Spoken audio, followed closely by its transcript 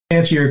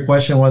answer your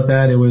question with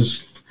that, it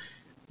was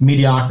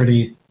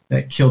mediocrity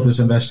that killed this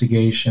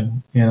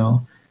investigation.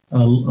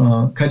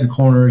 Cutting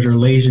corners or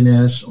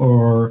laziness,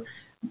 or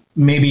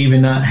maybe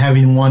even not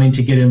wanting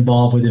to get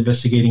involved with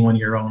investigating on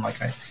your own. I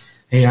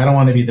don't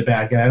want to be the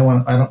bad guy. I don't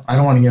want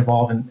to get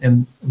involved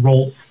and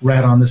roll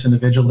rat on this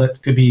individual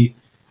that could be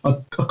a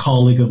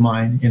colleague of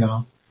mine.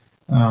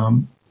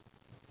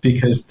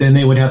 Because then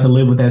they would have to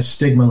live with that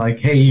stigma, like,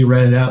 hey, you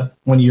ratted out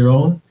one of your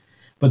own.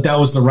 But that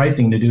was the right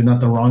thing to do, not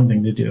the wrong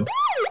thing to do.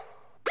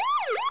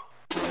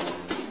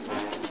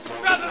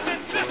 Brothers and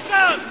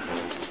sisters!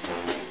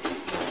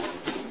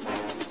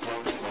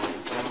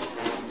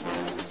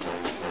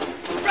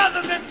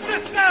 Brothers and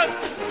sisters!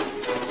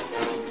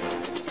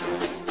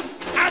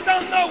 I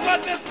don't know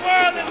what this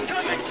world is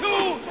coming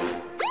to.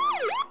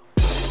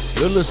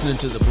 You're listening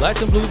to the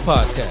Black and Blue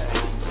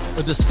Podcast,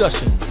 a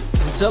discussion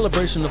and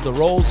celebration of the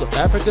roles of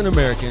African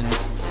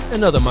Americans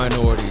and other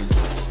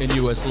minorities in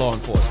U.S. law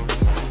enforcement.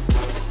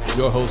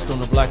 Your host on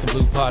the Black and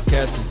Blue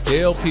Podcast is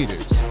Dale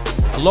Peters,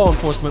 a law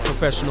enforcement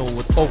professional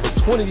with over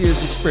 20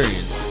 years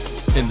experience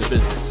in the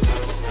business.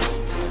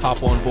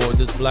 Hop on board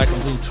this Black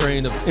and Blue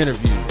train of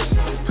interviews,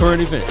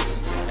 current events,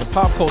 and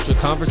pop culture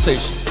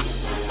conversations.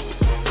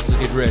 So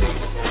get ready.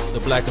 The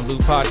Black and Blue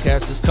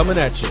Podcast is coming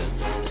at you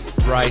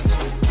right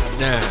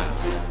now.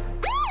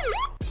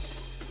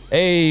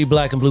 Hey,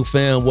 Black and Blue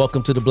fam,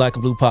 welcome to the Black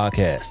and Blue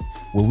Podcast,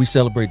 where we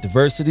celebrate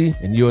diversity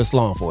in U.S.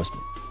 law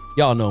enforcement.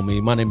 Y'all know me.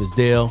 My name is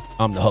Dale.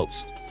 I'm the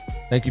host.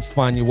 Thank you for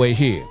finding your way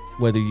here.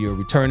 Whether you're a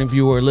returning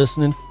viewer or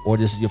listening, or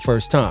this is your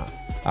first time,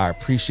 I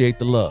appreciate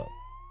the love.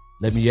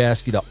 Let me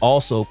ask you to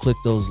also click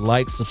those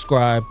like,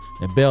 subscribe,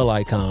 and bell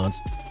icons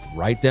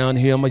right down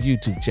here on my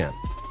YouTube channel.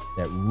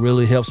 That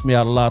really helps me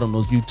out a lot on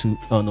those YouTube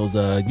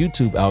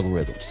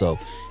algorithms. So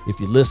if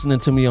you're listening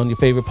to me on your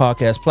favorite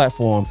podcast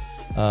platform,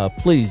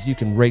 please, you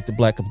can rate the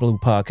Black and Blue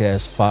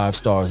Podcast 5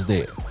 stars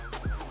there.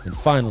 And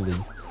finally,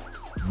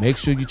 make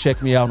sure you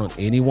check me out on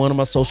any one of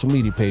my social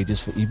media pages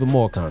for even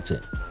more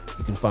content.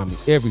 You can find me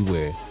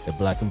everywhere at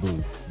Black and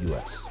Blue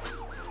US.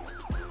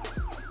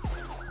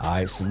 All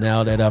right, so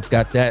now that I've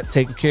got that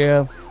taken care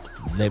of,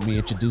 let me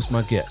introduce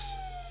my guest.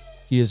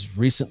 He is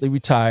recently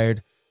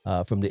retired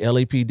from the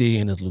LAPD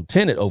and is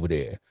lieutenant over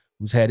there,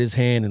 who's had his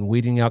hand in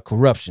weeding out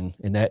corruption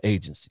in that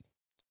agency.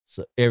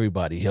 So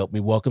everybody help me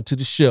welcome to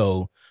the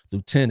show,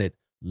 Lieutenant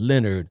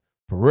Leonard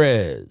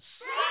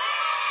Perez.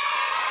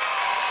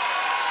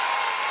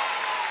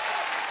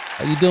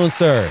 How you doing,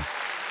 sir?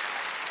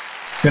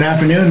 Good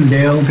afternoon,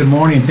 Dale. Good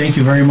morning. Thank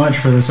you very much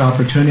for this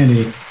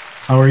opportunity.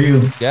 How are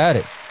you? Got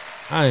it.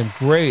 I am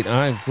great.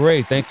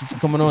 Thank you for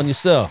coming on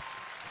yourself.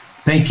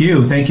 Thank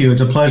you.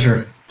 It's a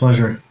pleasure.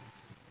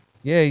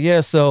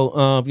 Yeah. So,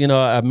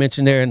 I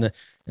mentioned there in the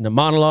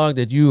monologue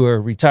that you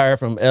are retired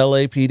from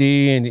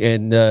LAPD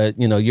and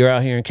you're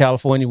out here in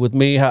California with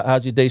me.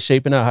 How's your day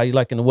shaping out? How you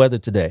liking the weather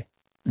today?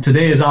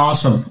 Today is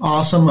awesome.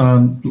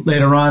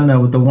 Later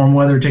on with the warm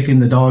weather, taking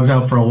the dogs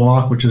out for a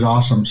walk, which is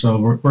awesome.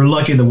 So we're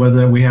lucky the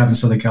weather that we have in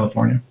Southern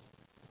California.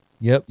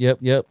 Yep.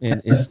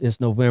 And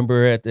it's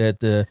November at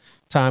the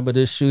time of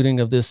this shooting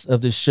of this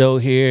show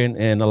here,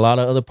 and a lot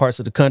of other parts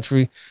of the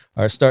country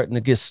are starting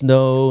to get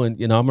snow. And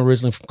I'm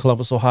originally from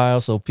Columbus, Ohio,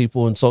 so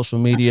people in social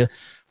media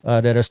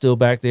that are still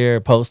back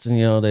there posting,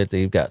 that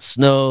they've got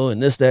snow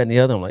and this, that, and the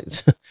other. I'm like,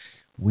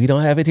 we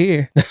don't have it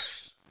here.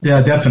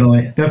 Yeah,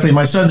 definitely.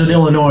 My son's in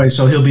Illinois,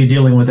 so he'll be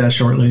dealing with that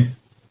shortly.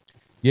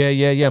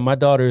 Yeah. My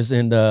daughter's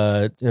in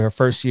her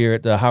first year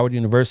at Howard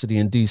University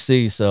in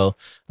DC, so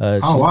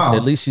wow.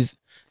 At least she's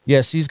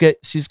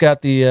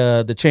got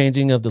the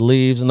changing of the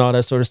leaves and all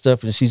that sort of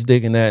stuff, and she's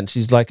digging that, and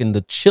she's liking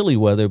the chilly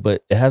weather,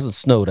 but it hasn't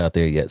snowed out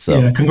there yet. So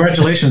yeah,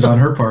 congratulations on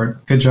her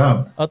part. Good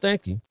job. Oh,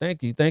 thank you.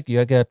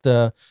 I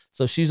got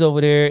so she's over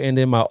there, and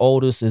then my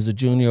oldest is a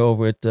junior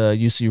over at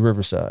UC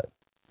Riverside.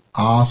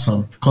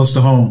 Awesome, close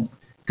to home.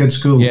 Good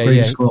school,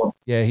 great school.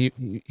 Yeah,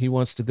 he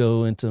wants to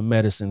go into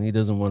medicine. He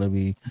doesn't want to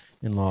be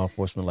in law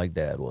enforcement like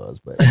Dad was.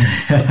 But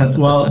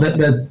well,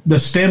 the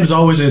STEM is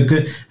always a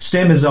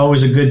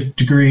good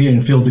degree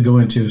and field to go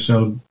into.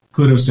 So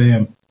kudos to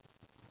him.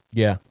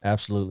 Yeah,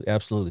 absolutely.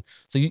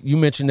 So you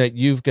mentioned that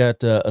you've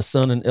got a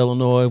son in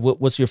Illinois.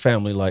 What's your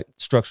family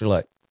structure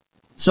like?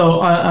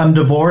 So I'm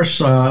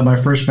divorced. My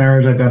first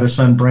marriage, I've got a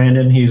son,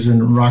 Brandon. He's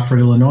in Rockford,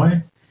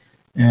 Illinois.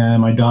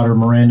 And my daughter,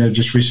 Miranda,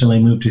 just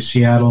recently moved to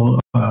Seattle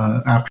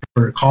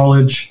after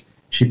college.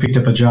 She picked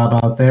up a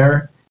job out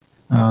there.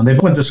 They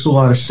both went to school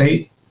out of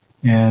state,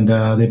 and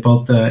they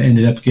both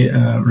ended up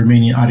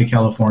remaining out of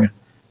California.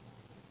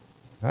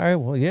 All right.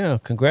 Well, yeah.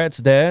 Congrats,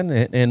 Dad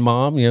and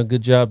Mom.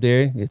 Good job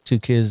there. You had 2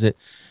 kids that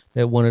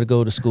wanted to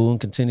go to school and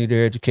continue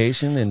their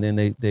education, and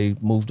then they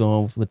moved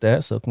on with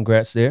that. So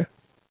congrats there.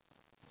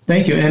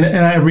 Thank you. And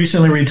I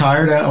recently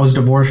retired. I was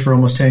divorced for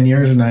almost 10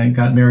 years, and I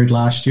got married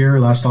last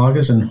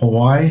August in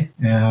Hawaii.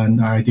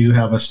 And I do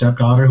have a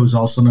stepdaughter who's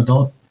also an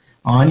adult,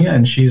 Anya,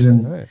 and she's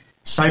in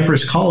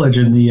Cypress College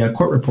in the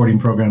court reporting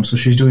program. So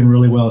she's doing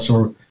really well.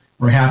 So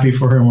we're happy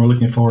for her, and we're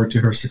looking forward to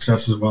her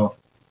success as well.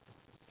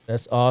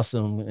 That's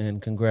awesome,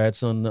 and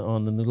congrats on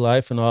the new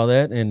life and all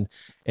that, and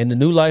the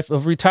new life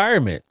of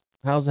retirement.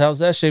 How's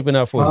that shaping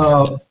out for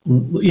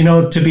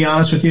you? To be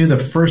honest with you, the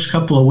first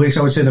couple of weeks,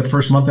 I would say the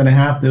first month and a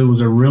half, there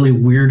was a really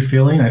weird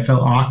feeling. I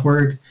felt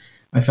awkward.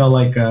 I felt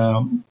like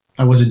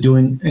I wasn't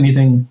doing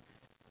anything,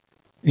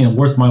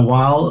 worth my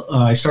while.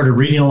 I started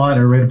reading a lot.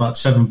 I read about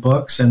 7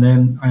 books, and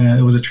then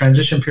it was a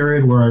transition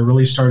period where I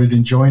really started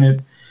enjoying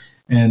it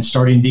and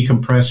starting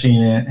decompressing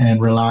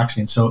and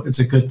relaxing. So it's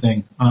a good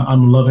thing.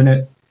 I'm loving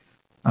it.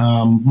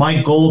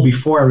 My goal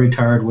before I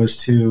retired was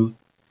to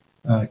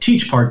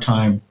teach part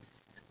time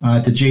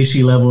at the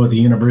JC level, at the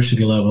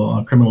university level,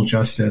 on criminal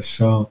justice.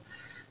 So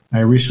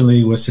I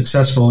recently was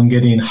successful in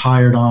getting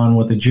hired on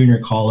with a junior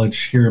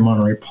college here in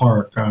Monterey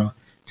Park to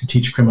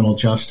teach criminal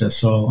justice.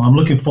 So I'm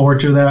looking forward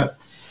to that.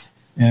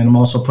 And I'm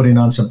also putting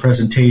on some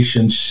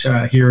presentations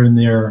here and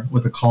there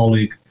with a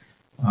colleague.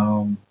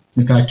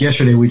 In fact,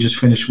 yesterday we just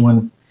finished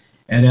one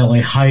at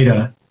LA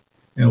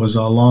It was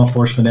a law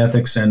enforcement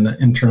ethics and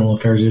internal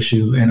affairs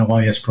issue and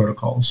OIS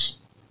protocols.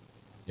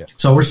 Yeah.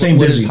 So we're staying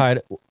busy.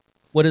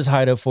 What is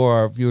HIDA for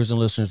our viewers and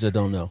listeners that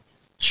don't know?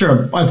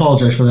 Sure. I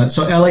apologize for that.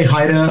 So LA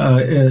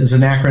HIDA is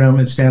an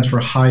acronym. It stands for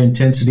High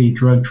Intensity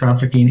Drug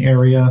Trafficking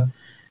Area.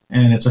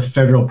 And it's a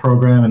federal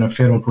program and a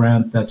federal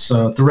grant that's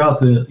throughout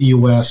the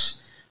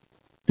U.S.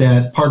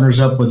 that partners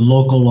up with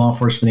local law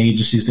enforcement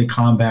agencies to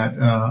combat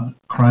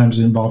crimes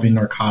involving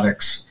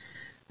narcotics.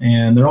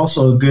 And they're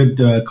also a good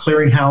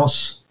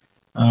clearinghouse.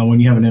 When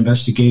you have an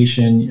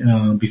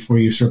investigation, before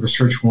you serve a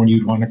search warrant,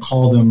 you'd want to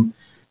call them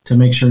to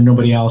make sure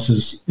nobody else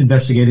is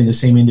investigating the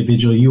same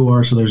individual you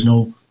are, so there's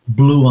no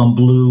blue on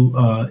blue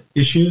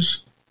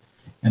issues.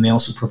 And they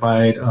also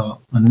provide an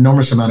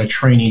enormous amount of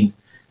training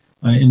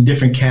in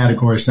different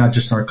categories, not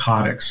just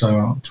narcotics,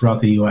 throughout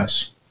the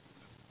U.S.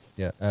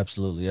 Yeah,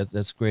 absolutely.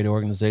 That's a great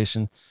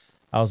organization.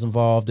 I was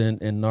involved in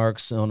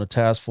NARCS on a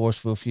task force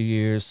for a few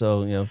years,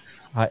 so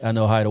I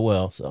know HIDA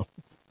well. So.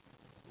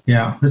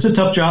 Yeah, it's a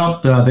tough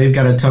job. They've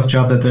got a tough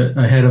job that's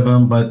ahead of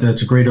them, but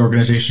it's a great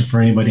organization for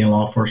anybody in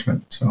law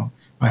enforcement. So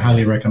I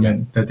highly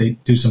recommend that they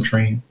do some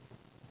training.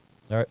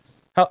 All right.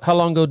 How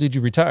long ago did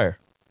you retire?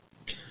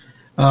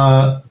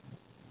 My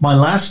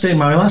last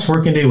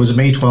working day was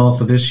May 12th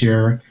of this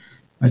year.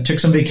 I took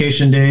some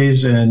vacation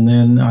days, and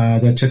then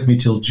that took me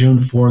till June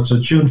 4th. So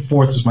June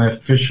 4th is my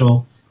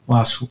official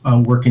last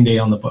working day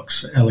on the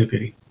books,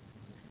 LAPD.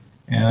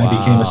 And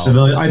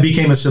wow. I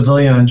became a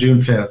civilian on June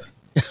 5th.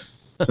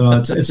 So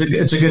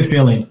it's a good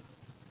feeling.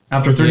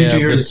 After 32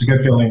 years, it's a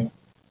good feeling.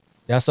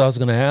 That's what I was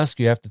going to ask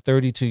you. After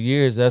 32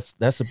 years, that's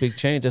a big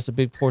change. That's a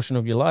big portion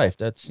of your life.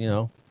 That's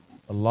a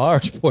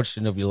large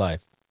portion of your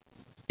life.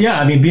 Yeah,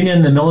 I mean, being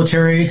in the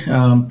military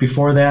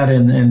before that,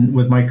 and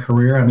with my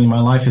career, I mean,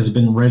 my life has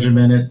been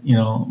regimented.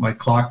 My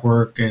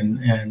clockwork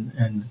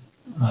and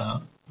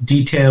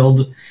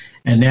detailed.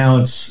 And now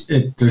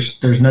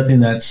there's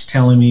nothing that's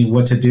telling me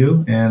what to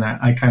do, and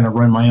I kind of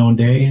run my own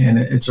day, and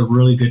it's a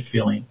really good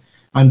feeling.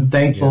 I'm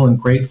thankful and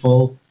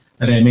grateful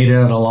that I made it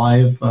out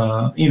alive.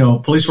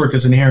 Police work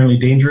is inherently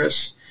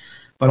dangerous,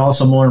 but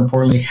also more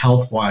importantly,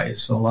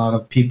 health-wise. A lot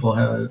of people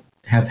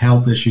have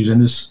health issues,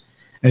 and this,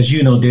 as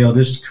you know, Dale,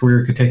 this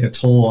career could take a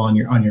toll on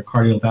your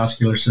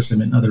cardiovascular system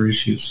and other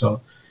issues.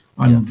 So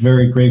I'm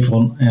very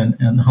grateful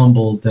and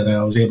humbled that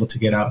I was able to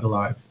get out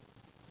alive.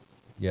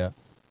 Yeah.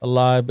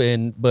 Alive,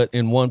 but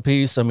in one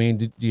piece. I mean,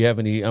 do you have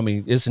any? I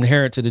mean, it's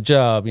inherent to the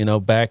job.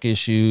 back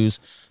issues,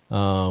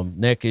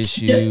 neck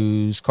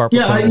issues, carpal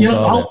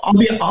tunnel.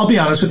 I'll be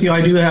honest with you.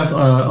 I do have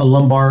a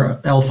lumbar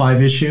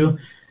L5 issue.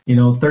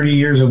 30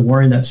 years of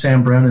wearing that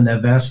Sam Brown and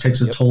that vest takes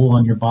a toll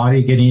on your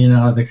body. Getting in and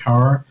out of the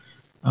car,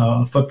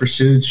 foot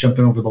pursuits,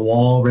 jumping over the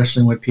wall,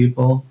 wrestling with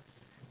people,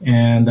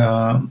 and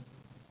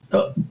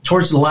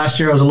towards the last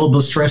year, I was a little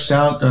bit stressed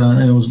out,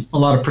 and it was a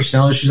lot of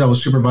personnel issues. I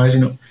was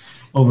supervising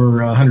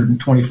over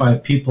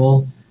 125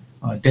 people,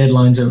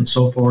 deadlines and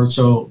so forth.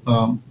 So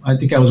I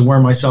think I was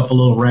wearing myself a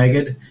little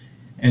ragged,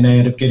 and I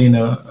ended up getting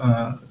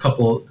a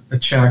couple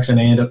of checks, and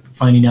I ended up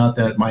finding out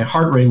that my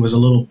heart rate was a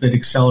little bit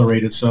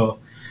accelerated. So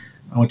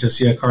I went to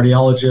see a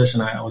cardiologist,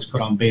 and I was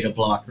put on beta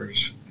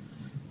blockers.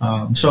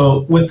 So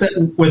with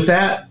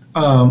that,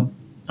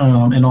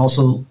 and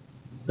also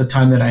the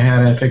time that I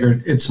had, I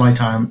figured it's my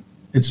time.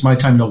 It's my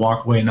time to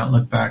walk away and not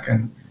look back.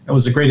 And it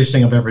was the greatest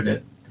thing I've ever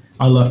did.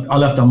 I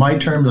left on my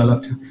terms.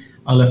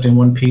 I left in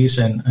one piece,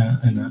 and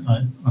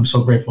I'm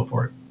so grateful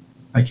for it.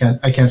 I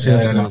can't say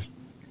that enough.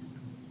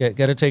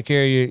 Got to take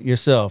care of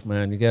yourself,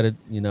 man. You got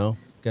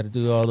to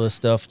do all this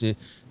stuff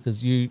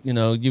because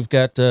you've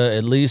got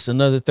at least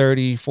another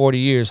 30, 40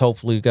 years,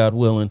 hopefully, God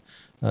willing.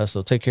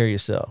 So take care of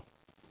yourself.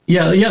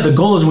 Yeah. The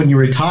goal is when you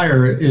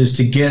retire is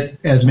to get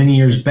as many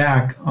years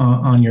back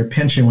on your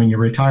pension when you're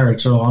retired.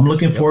 So I'm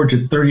looking forward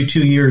to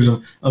 32 years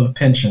of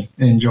pension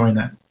and enjoying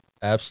that.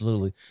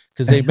 Absolutely.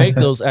 Because they make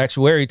those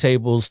actuary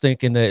tables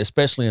thinking that,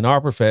 especially in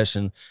our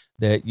profession,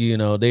 that,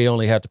 they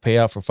only have to pay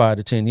out for 5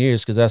 to 10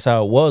 years because that's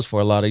how it was for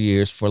a lot of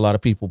years for a lot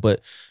of people.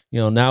 But,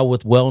 now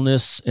with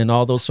wellness and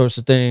all those sorts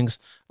of things,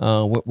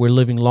 we're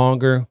living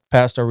longer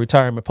past our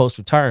retirement,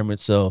 post-retirement.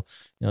 So,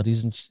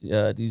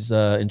 these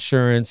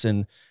insurance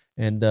and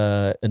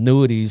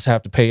annuities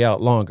have to pay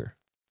out longer.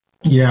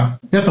 Yeah,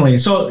 definitely.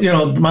 So,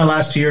 my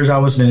last 2 years, I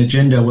was an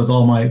agenda with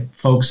all my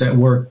folks at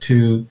work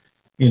to,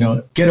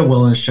 get a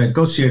wellness check,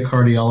 go see a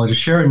cardiologist,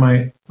 sharing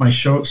my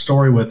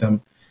story with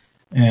them,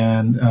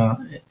 and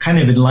kind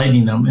of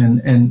enlightening them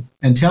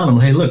and telling them,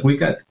 hey, look, we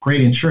got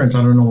great insurance.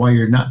 I don't know why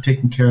you're not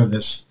taking care of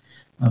this.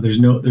 There's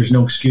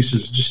no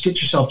excuses. Just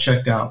get yourself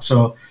checked out.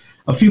 So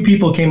a few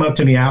people came up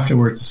to me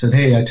afterwards and said,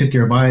 hey, I took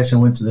your advice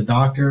and went to the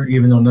doctor,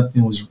 even though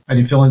I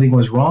didn't feel anything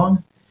was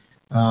wrong.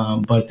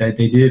 But that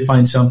they did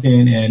find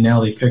something and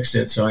now they fixed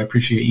it. So I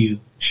appreciate you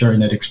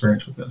sharing that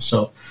experience with us.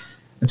 So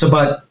it's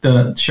about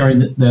sharing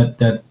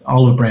that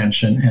olive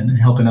branch and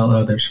helping out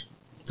others.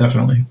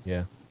 Definitely.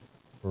 Yeah,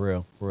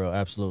 for real.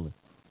 Absolutely.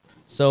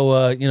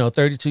 So,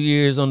 32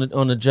 years on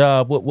the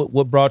job,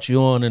 what brought you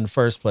on in the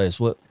first place?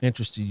 What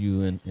interested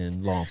you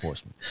in law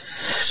enforcement?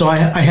 So I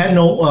had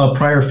no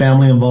prior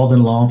family involved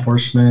in law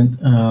enforcement.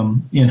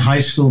 In high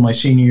school, my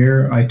senior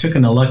year, I took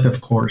an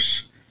elective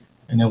course,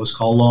 and it was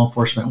called Law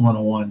Enforcement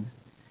 101.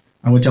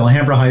 I went to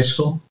Alhambra High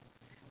School,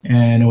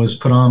 and it was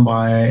put on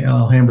by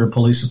Alhambra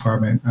Police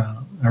Department.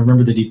 I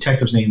remember the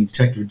detective's name,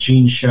 Detective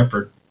Gene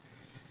Shepard.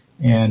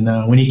 And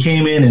when he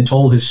came in and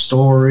told his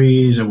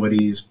stories and what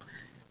he's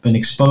been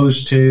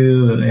exposed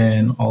to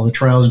and all the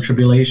trials and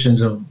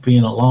tribulations of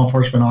being a law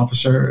enforcement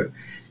officer,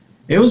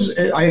 I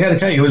got to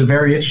tell you, it was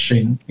very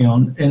interesting,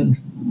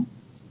 and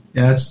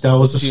that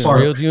was the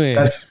spark.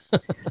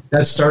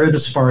 That started the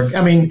spark.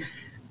 I mean,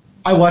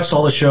 I watched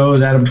all the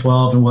shows, Adam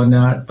 12 and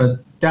whatnot,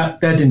 but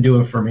that didn't do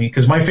it for me,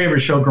 because my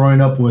favorite show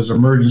growing up was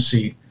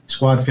Emergency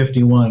Squad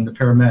 51, the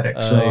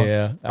paramedic. So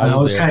yeah, I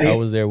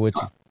was there with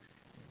you.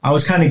 I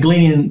was kind of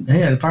gleaning,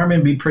 hey, a fireman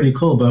would be pretty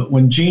cool. But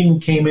when Gene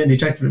came in,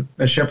 Detective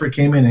Shepard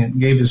came in and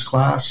gave his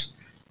class,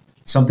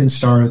 something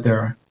started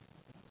there.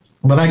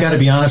 But I got to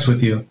be honest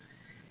with you.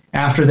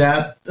 After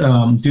that,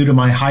 due to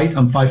my height,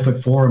 I'm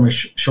 5'4", I'm a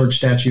short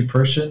statured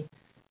person.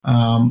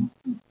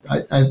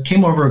 I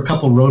came over a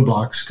couple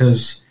roadblocks,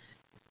 because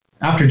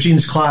after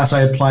Gene's class,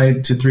 I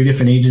applied to 3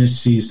 different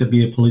agencies to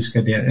be a police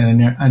cadet,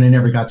 and I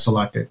never got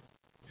selected.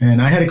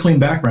 And I had a clean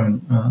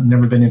background,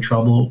 never been in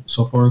trouble,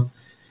 so forth.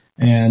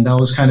 And that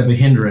was kind of a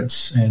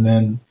hindrance. And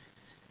then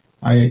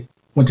I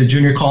went to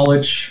junior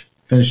college,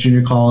 finished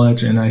junior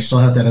college, and I still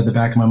had that at the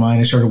back of my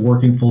mind. I started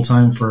working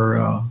full-time for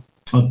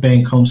a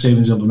bank, Home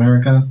Savings of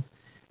America,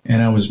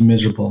 and I was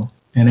miserable.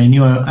 And I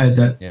knew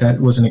that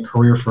wasn't a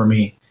career for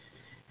me.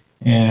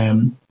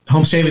 And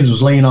Home Savings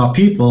was laying off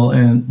people,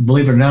 and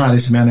believe it or not, I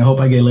said, man, I hope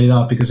I get laid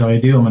off, because if I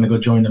do, I'm going to go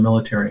join the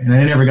military. And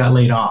I never got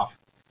laid off.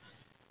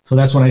 So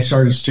that's when I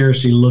started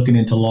seriously looking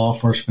into law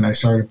enforcement. I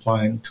started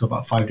applying to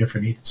about 5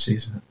 different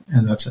agencies,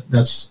 and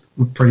that's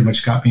what pretty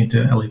much got me into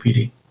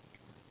LAPD.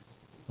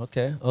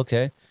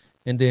 Okay.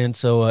 And then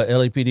so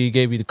LAPD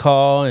gave you the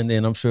call, and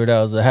then I'm sure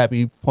that was a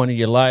happy point of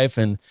your life,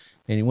 and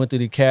you went through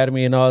the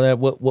academy and all that.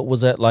 What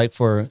was that like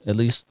for at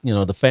least,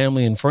 the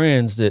family and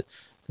friends that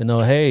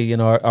know, hey,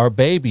 our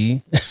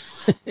baby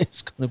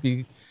is going to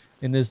be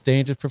in this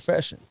dangerous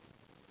profession?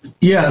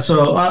 Yeah,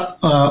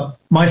 so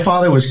my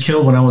father was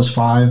killed when I was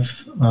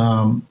 5,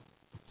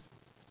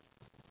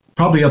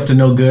 probably up to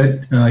no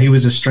good. He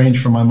was estranged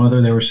from my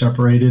mother. They were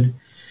separated.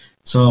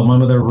 So my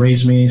mother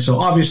raised me. So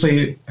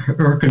obviously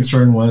her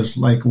concern was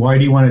like, why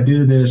do you want to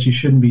do this? You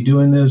shouldn't be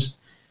doing this.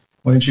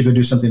 Why don't you go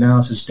do something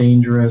else? It's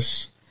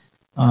dangerous.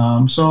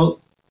 So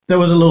there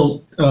was a little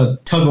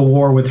tug of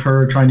war with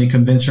her, trying to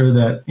convince her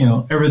that,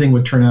 everything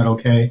would turn out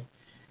okay.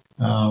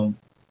 And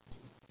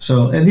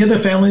the other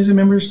families and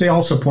members, they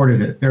all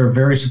supported it. They were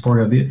very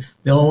supportive.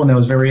 The only one that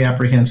was very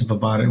apprehensive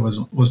about it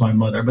was my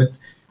mother. But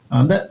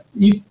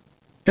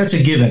that's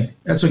a given.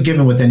 That's a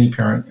given with any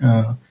parent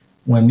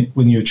when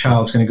your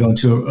child's going to go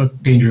into a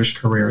dangerous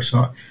career.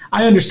 So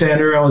I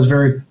understand her. I was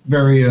very,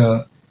 very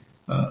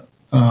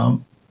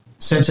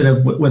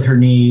sensitive with her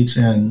needs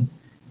and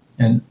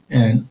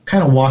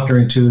kind of walked her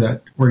into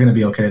that we're going to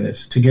be okay with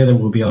this. Together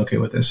we'll be okay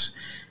with this.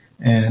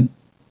 And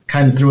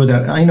kind of through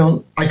that,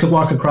 I could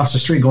walk across the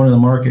street going to the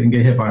market and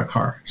get hit by a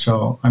car.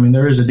 So,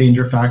 there is a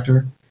danger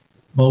factor,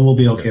 but we'll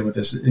be okay with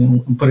this.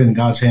 And put it in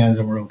God's hands,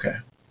 and we're okay.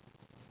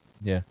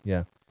 Yeah.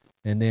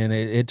 And then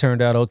it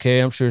turned out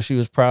okay. I'm sure she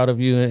was proud of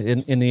you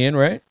in the end,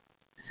 right?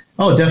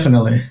 Oh,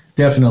 definitely.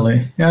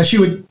 Yeah, she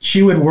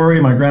would worry.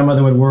 My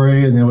grandmother would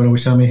worry, and they would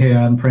always tell me, "Hey,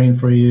 I'm praying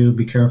for you.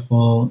 Be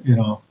careful."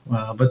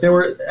 But they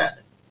were,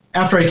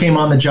 after I came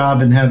on the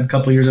job and had a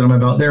couple of years under my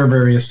belt, they were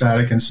very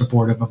ecstatic and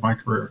supportive of my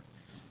career.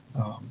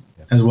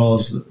 As well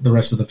as the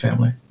rest of the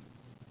family.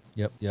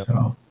 Yep.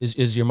 So,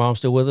 is your mom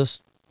still with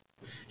us?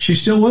 She's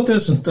still with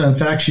us. In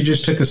fact, she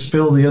just took a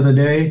spill the other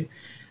day.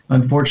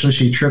 Unfortunately,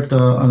 she tripped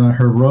on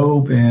her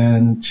robe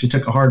and she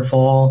took a hard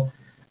fall.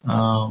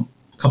 A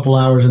couple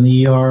hours in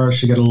the ER.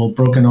 She got a little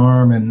broken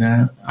arm, and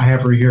I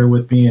have her here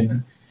with me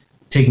and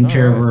taking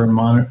care of her and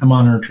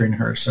monitoring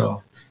her.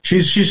 So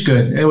she's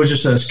good. It was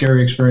just a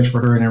scary experience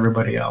for her and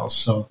everybody else.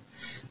 So.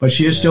 But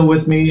she is still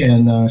with me,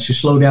 and she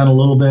slowed down a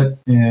little bit,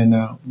 and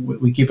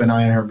we keep an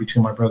eye on her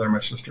between my brother and my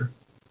sister.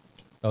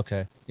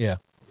 Okay, yeah.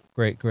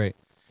 Great, great.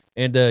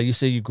 And you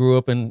say you grew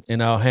up in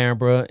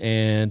Alhambra,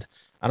 and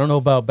I don't know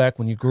about back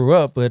when you grew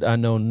up, but I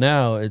know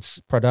now it's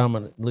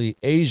predominantly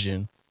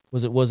Asian.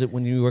 Was it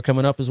when you were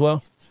coming up as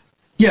well?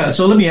 Yeah,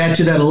 so let me add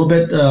to that a little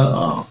bit.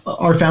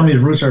 Our family's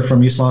roots are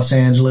from East Los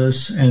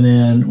Angeles, and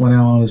then when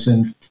I was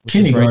in Which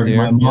is right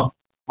kindergarten, there. Yep.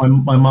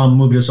 my mom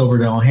moved us over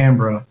to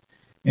Alhambra.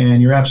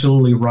 And you're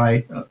absolutely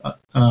right.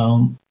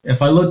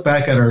 If I look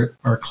back at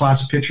our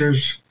class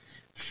pictures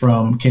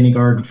from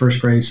kindergarten,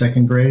 first grade,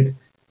 second grade,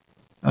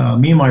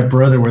 me and my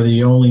brother were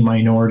the only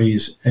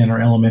minorities in our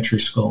elementary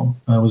school.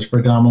 It was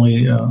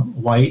predominantly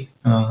white.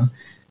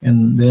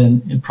 And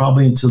then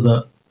probably into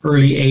the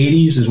early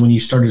 80s is when you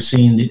started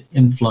seeing the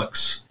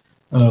influx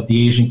of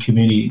the Asian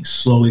community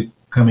slowly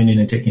coming in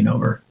and taking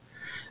over.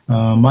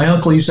 My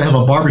uncle used to have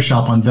a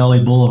barbershop on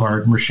Valley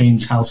Boulevard,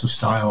 Machine's House of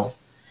Style,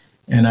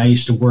 and I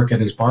used to work at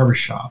his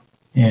barbershop.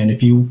 And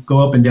if you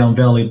go up and down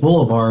Valley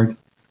Boulevard,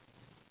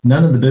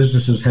 none of the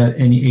businesses had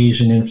any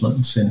Asian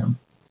influence in them.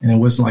 And it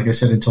wasn't, like I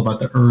said, until about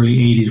the early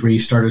 80s where you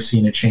started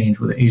seeing a change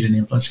where the Asian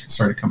influence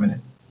started coming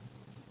in.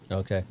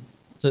 Okay.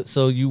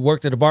 So you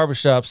worked at a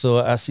barbershop,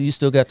 so I see you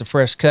still got the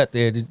fresh cut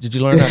there. Did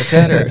you learn how to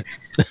cut? Or?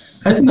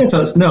 I think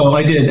no,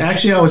 I did.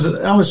 Actually, I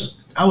was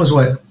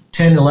what,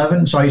 10,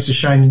 11? So I used to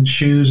shine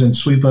shoes and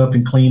sweep up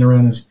and clean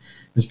around his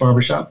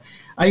barbershop.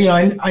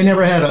 I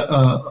never had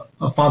a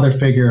father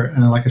figure.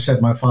 And like I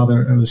said, my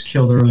father was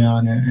killed early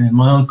on, and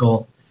my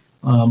uncle,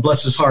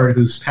 bless his heart,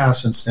 who's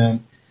passed since then,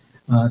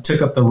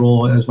 took up the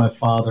role as my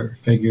father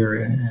figure.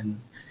 And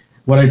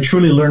what I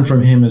truly learned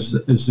from him is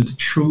the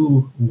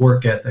true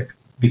work ethic,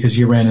 because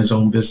he ran his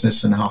own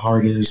business and how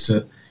hard it is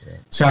to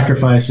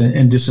sacrifice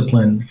and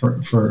discipline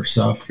for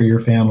your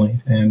family.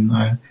 And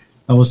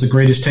that was the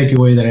greatest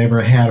takeaway that I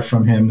ever had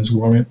from him, is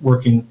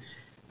working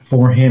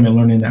for him and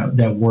learning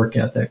that work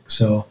ethic.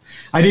 So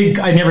I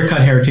never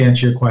cut hair, to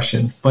answer your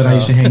question, but I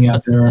used to hang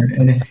out there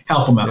and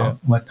help him out and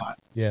whatnot.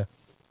 Yeah.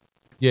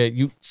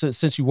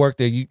 Since you work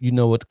there, you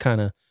know what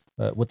kind of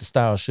what the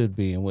style should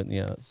be and what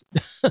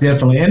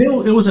Definitely. And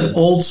it was an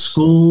old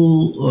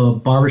school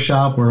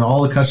barbershop where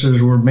all the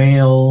customers were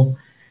male.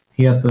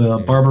 He had the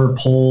barber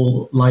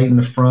pole light in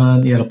the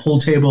front. He had a pool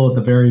table at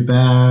the very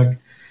back.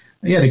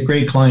 He had a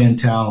great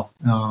clientele.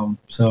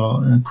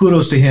 So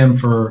kudos to him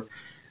for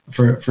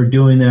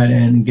doing that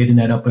and getting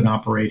that up and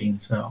operating.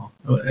 So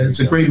it's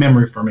a great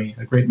memory for me,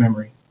 a great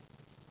memory.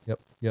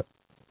 Yep.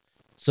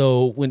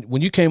 So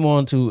when you came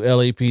on to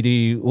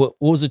LAPD, what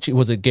was it?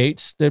 Was it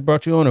Gates that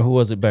brought you on, or who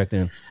was it back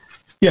then?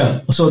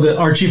 Yeah. So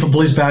our chief of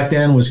police back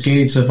then was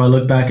Gates. If I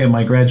look back at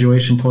my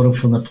graduation photo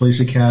from the police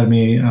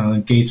academy,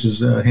 Gates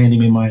is handing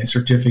me my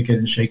certificate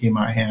and shaking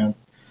my hand.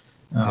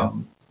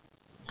 And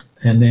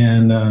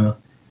then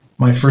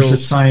my first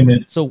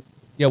assignment. So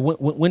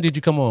when did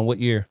you come on? What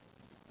year?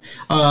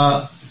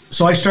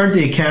 So I started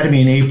the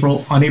academy on April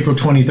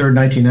 23rd,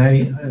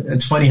 1990.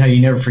 It's funny how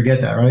you never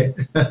forget that, right?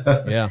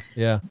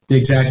 Yeah. The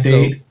exact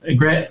date.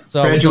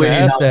 So I was going to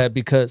ask that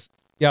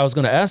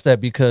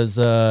because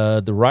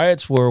the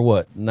riots were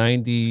what,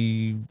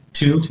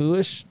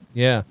 92-ish?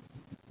 Yeah.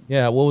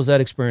 What was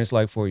that experience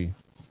like for you?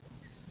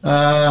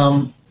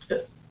 So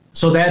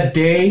that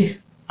day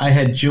I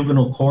had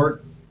juvenile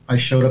court. I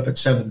showed up at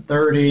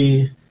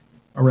 7:30.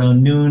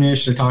 Around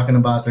noonish, they're talking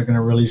about they're going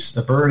to release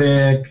the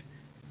verdict.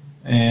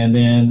 And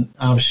then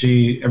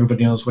obviously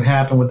everybody knows what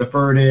happened with the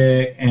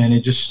verdict, and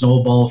it just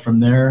snowballed from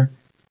there.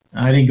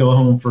 I didn't go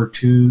home for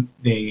 2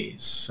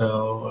 days.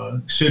 So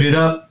suited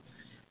up.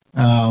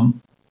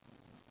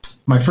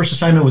 My first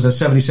assignment was at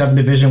 77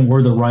 Division,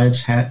 where the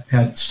riots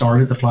had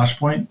started, the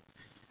flashpoint.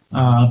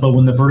 But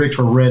when the verdicts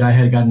were read, I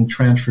had gotten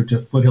transferred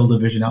to Foothill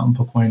Division out in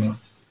Pacoima.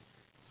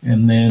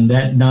 And then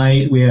that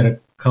night we had a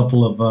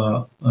couple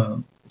of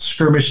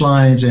skirmish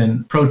lines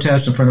and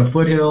protests in front of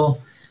Foothill.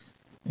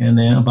 And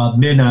then about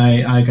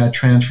midnight, I got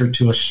transferred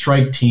to a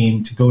strike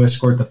team to go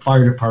escort the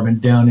fire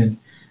department down in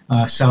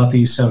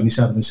Southeast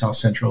 77 and South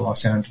Central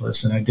Los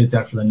Angeles. And I did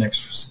that for the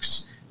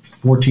next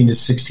 14 to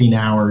 16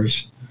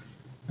 hours.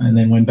 And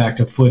then went back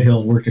to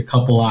Foothill, worked a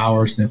couple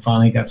hours, and then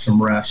finally got some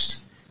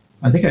rest.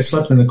 I think I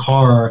slept in the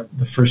car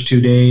the first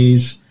 2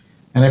 days.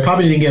 And I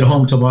probably didn't get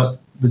home till about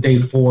the day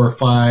 4 or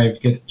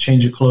 5, get a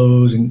change of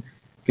clothes and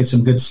get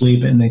some good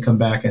sleep, and then come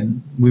back.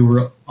 And we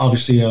were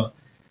obviously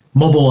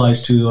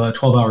mobilized to a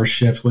 12-hour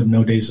shift with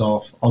no days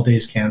off, all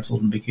days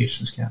canceled and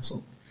vacations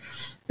canceled.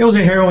 It was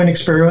a harrowing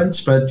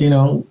experience, but,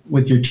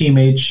 with your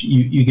teammates,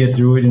 you get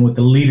through it. And with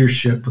the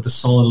leadership, with the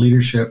solid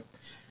leadership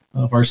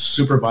of our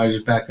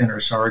supervisors back then, our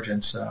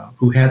sergeants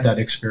who had that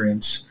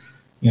experience,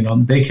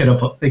 they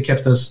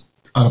kept us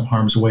out of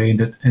harm's way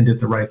and did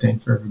the right thing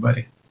for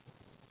everybody.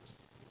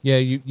 Yeah,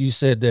 you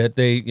said that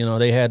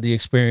they had the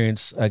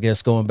experience, I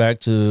guess, going back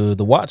to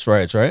the Watts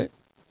riots, right?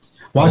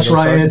 Watts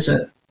riots.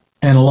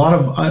 And a lot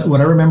of what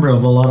I remember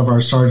of a lot of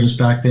our sergeants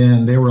back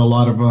then, they were a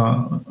lot of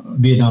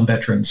Vietnam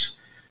veterans,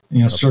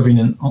 serving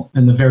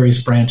in the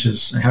various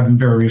branches, having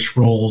various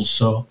roles.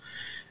 So,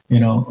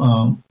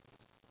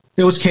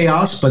 it was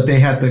chaos, but they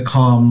had the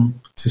calm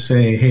to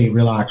say, "Hey,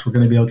 relax, we're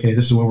going to be okay.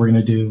 This is what we're going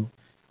to do,"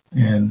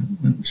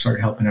 and start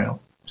helping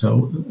out.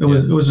 So it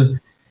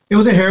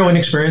was a harrowing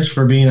experience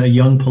for being a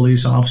young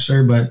police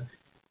officer, but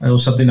it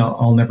was something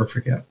I'll never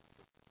forget.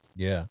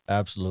 Yeah,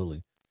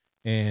 absolutely.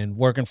 And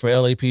working for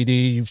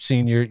LAPD, you've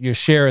seen your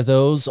share of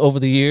those over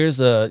the years.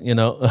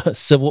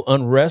 Civil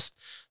unrest.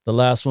 The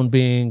last one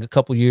being a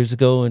couple years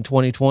ago in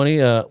 2020.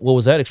 What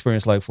was that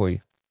experience like for you?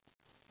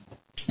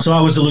 So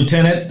I was a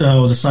lieutenant. I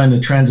was assigned to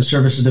Transit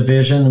Services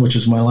Division, which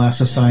is my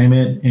last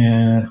assignment.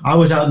 And I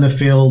was out in the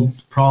field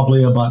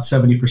probably about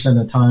 70% of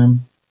the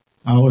time.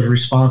 I was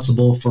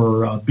responsible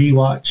for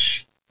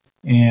B-Watch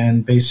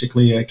and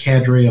basically a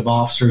cadre of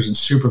officers and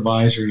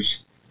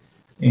supervisors.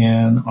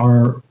 And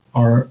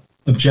our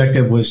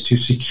objective was to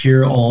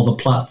secure all the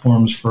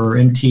platforms for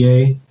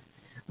MTA,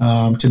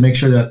 to make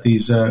sure that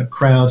these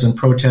crowds and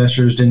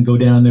protesters didn't go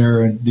down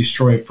there and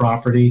destroy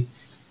property.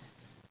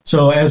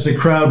 So as the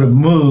crowd would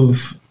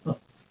move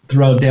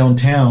throughout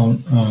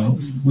downtown,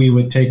 we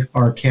would take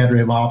our cadre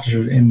of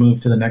officers and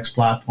move to the next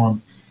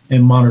platform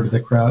and monitor the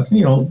crowd.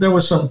 There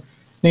was some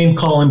name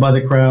calling by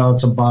the crowd,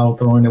 some bottle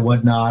throwing and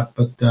whatnot,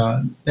 but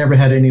never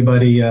had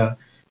anybody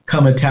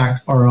come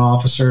attack our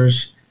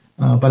officers.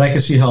 But I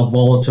could see how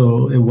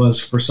volatile it was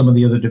for some of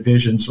the other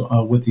divisions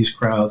with these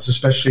crowds,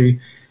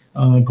 especially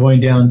going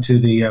down to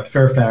the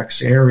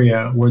Fairfax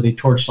area where they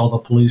torched all the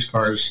police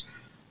cars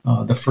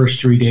the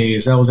first 3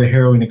 days. That was a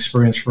harrowing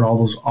experience for all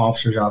those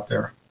officers out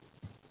there.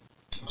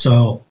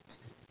 So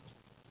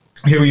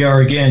here we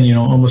are again,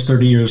 almost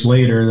 30 years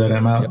later that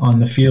I'm out on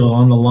the field,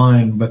 on the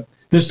line. But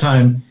this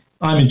time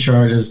I'm in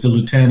charge as the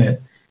lieutenant,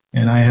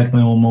 and I had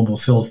my own mobile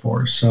field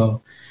force.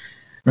 So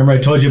remember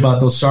I told you about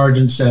those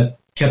sergeants that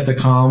kept the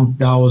calm?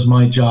 That was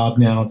my job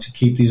now, to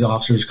keep these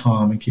officers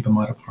calm and keep them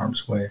out of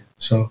harm's way.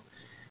 So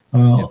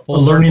a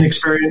learning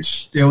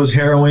experience. It was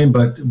harrowing,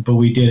 but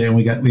we did it, and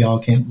we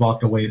all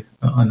walked away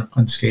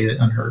unscathed,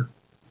 unhurt.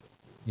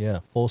 Yeah,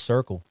 full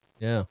circle.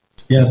 Yeah.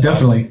 Yeah,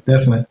 definitely.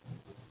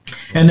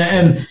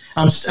 And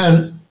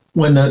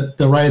when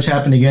the riots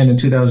happened again in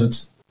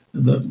 2000,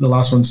 the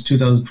last one's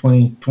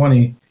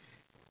 2020,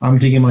 I'm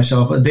thinking to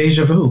myself, a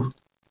deja vu.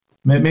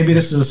 Maybe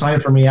this is a sign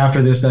for me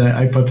after this that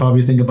I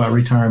probably think about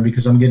retiring,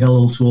 because I'm getting a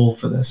little too old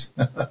for this.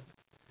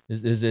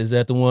 Is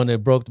that the one that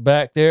broke the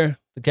back there?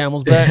 The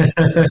camel's back?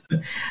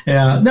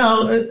 Yeah,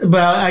 no,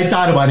 but I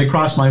thought about it,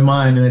 crossed my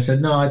mind, and I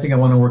said, no, I think I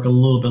want to work a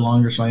little bit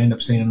longer, so I end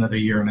up staying another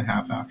year and a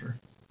half after.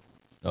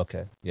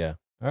 Okay, yeah.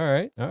 All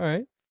right.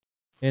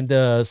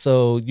 And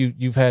so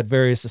you've had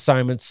various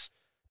assignments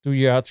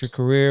throughout your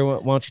career. Why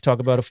don't you talk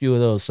about a few of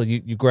those? So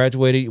you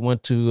graduated, you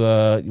went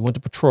to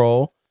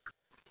patrol.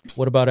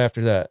 What about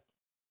after that?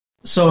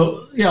 So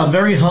yeah, I'm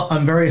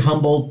very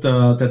humbled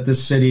that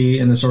this city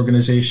and this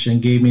organization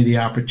gave me the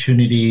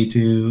opportunity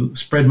to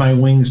spread my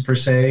wings, per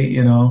se.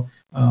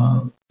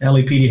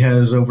 LAPD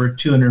has over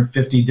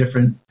 250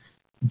 different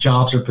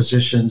jobs or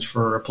positions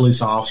for a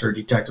police officer,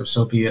 detective,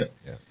 so be it.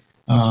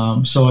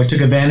 Yeah. So I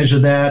took advantage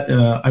of that.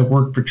 I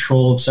worked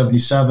patrol at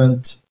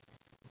 77th,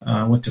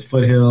 went to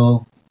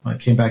Foothill. I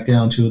came back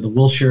down to the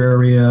Wilshire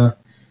area.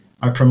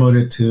 I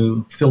promoted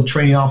to field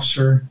training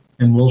officer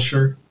in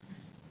Wilshire.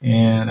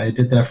 And I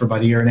did that for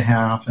about a year and a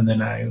half. And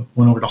then I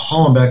went over to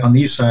Hollenbeck on the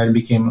east side and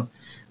became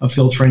a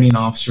field training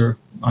officer.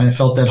 I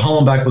felt that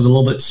Hollenbeck was a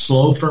little bit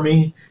slow for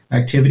me,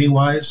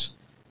 activity-wise.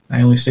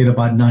 I only stayed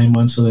about 9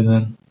 months, so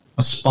then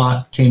a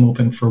spot came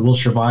open for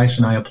Wilshire Vice,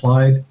 and I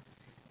applied.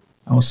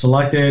 I was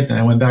selected, and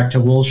I went back to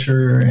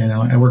Wilshire, and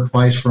I worked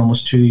Vice for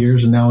almost 2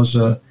 years, and that was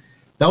a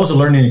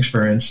learning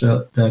experience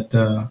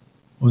that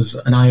was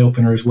an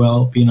eye-opener as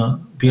well, being a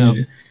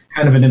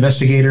kind of an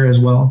investigator as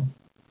well.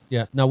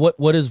 Yeah. Now,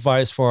 what is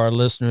Vice for our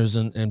listeners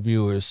and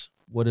viewers?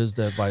 What is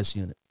that Vice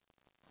unit?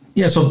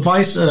 Yeah, so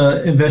Vice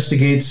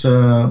investigates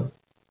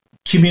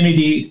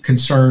community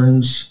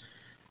concerns,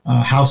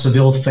 house of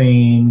ill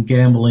fame,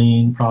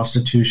 gambling,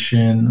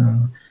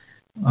 prostitution,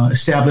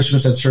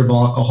 establishments that serve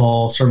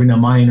alcohol, serving to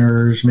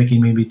minors,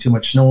 making maybe too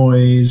much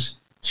noise,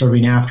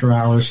 serving after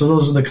hours. So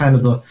those are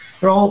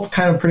they're all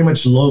kind of pretty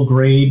much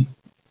low-grade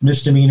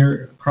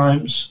misdemeanor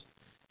crimes,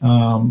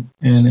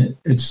 and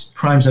it's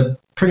crimes that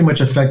pretty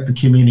much affect the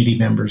community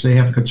members. They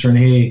have a concern,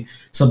 hey,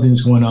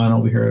 something's going on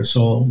over here.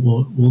 So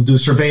we'll do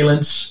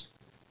surveillance,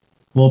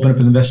 we'll open up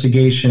an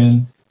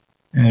investigation,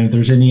 and if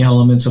there's any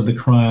elements of the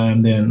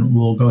crime, then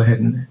we'll go ahead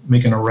and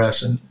make an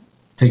arrest and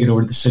take it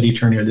over to the city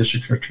attorney or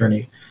district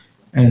attorney.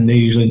 And they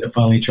usually end up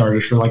filing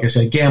charges for, like I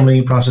said,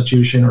 gambling,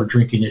 prostitution, or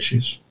drinking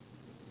issues.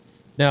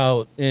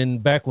 Now,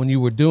 back when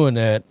you were doing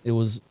that, it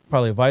was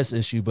probably a Vice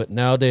issue, but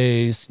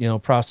nowadays,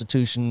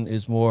 prostitution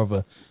is more of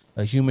a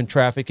human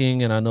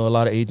trafficking, and I know a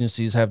lot of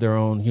agencies have their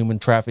own human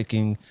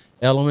trafficking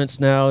elements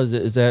now.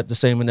 Is that the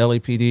same in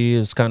LAPD?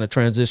 Is kind of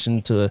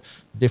transitioned to a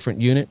different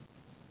unit?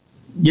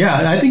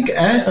 Yeah, I think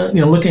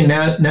looking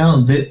at now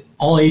that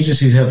all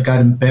agencies have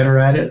gotten better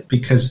at it,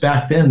 because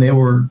back then they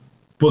were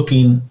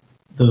booking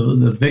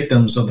the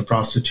victims of the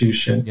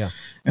prostitution,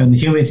 and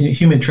the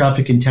human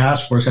trafficking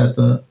task force had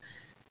the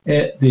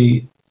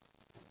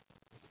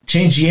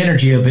change the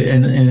energy of it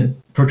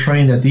and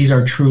portraying that these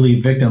are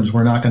truly victims.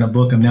 We're not going to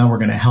book them now. We're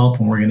going to help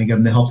them. We're going to give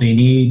them the help they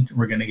need.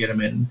 We're going to get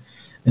them in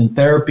in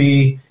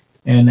therapy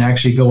and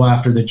actually go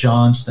after the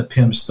Johns, the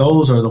pimps.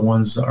 Those are the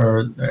ones that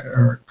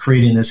are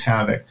creating this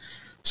havoc.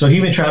 So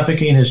human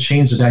trafficking has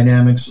changed the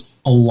dynamics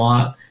a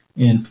lot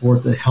in for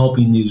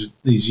helping these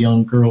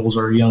young girls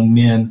or young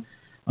men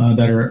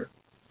that are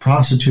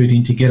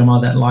prostituting to get them out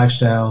of that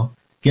lifestyle,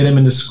 get them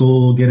into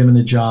school, get them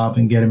into job,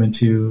 and get them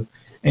into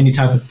any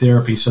type of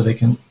therapy so they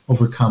can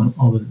overcome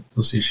all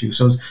those issues.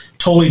 So it's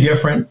totally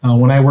different.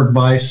 When I worked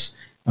Vice,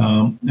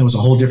 it was a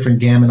whole different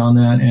gamut on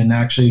that. And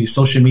actually,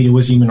 social media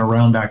wasn't even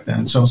around back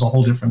then. So it was a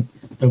whole different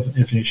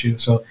issue.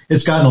 So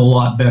it's gotten a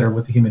lot better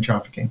with the human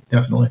trafficking,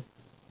 definitely.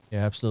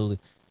 Yeah, absolutely.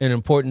 An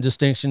important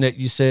distinction that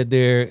you said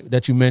there,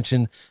 that you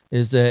mentioned,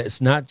 is that it's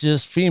not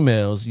just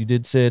females. You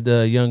did said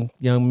young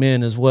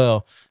men as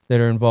well that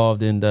are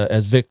involved in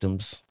as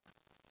victims.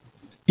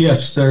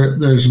 Yes,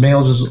 there's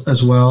males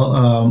as well.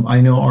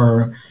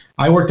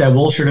 I worked at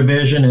Wilshire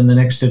Division, and the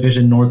next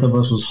division north of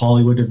us was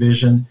Hollywood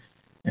Division.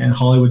 And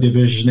Hollywood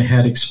Division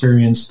had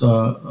experienced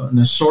an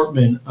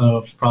assortment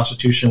of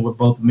prostitution with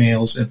both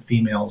males and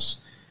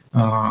females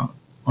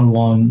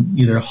along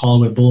either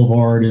Hollywood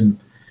Boulevard and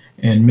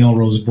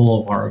Melrose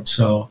Boulevard.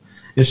 So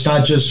it's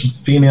not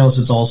just females,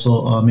 it's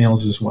also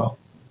males as well.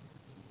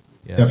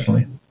 Yeah,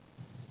 definitely.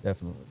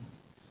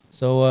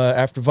 So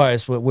after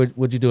Vice,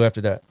 what'd you do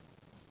after that?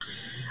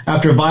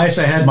 After Vice,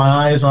 I had my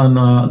eyes on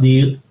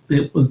the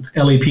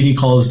LAPD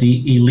calls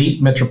the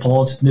Elite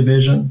Metropolitan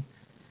Division.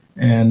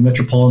 And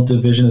Metropolitan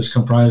Division is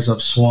comprised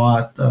of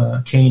SWAT,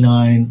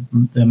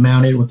 K-9, the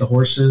mounted with the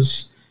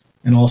horses,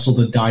 and also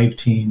the dive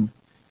team.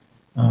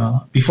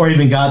 Before I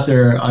even got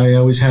there, I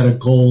always had a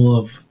goal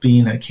of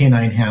being a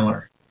K-9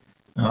 handler.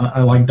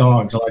 I like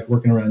dogs. I like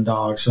working around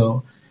dogs.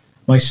 So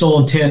my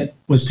sole intent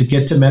was to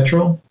get to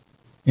Metro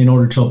in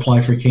order to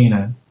apply for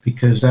K-9,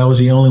 because that was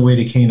the only way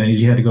to K-9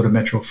 is you had to go to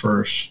Metro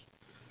first.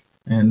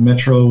 And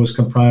Metro was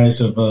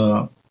comprised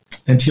of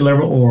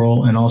entry-level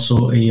oral and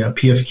also a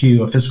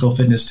PFQ, a physical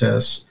fitness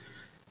test.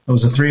 It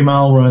was a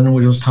 3-mile run,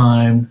 which was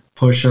timed,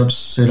 push-ups,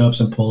 sit-ups,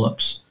 and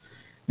pull-ups.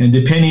 And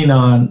depending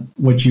on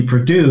what you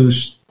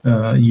produced,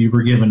 you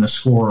were given a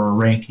score or a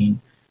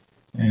ranking.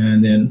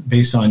 And then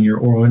based on your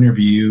oral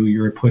interview,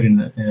 you were put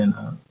in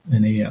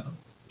a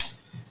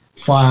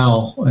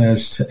file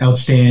as to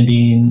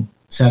outstanding,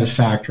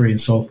 satisfactory, and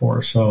so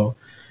forth. So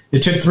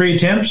it took 3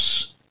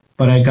 attempts,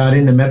 but I got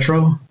into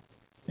Metro.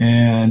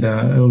 And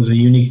it was a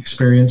unique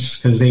experience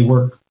because they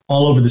work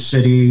all over the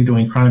city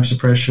doing crime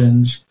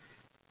suppressions.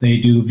 They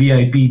do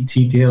VIP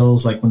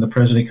details, like when the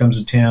president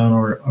comes to town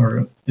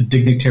or a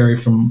dignitary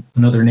from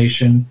another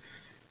nation.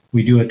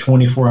 We do a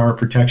 24-hour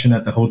protection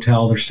at the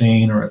hotel they're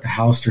staying or at the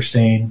house they're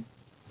staying.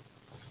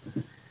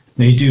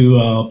 They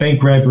do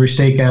bank robbery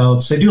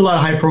stakeouts. They do a lot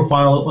of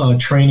high-profile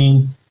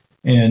training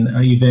and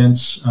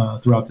events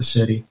throughout the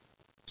city.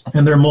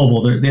 And they're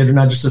mobile. They're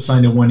not just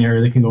assigned to one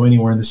area. They can go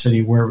anywhere in the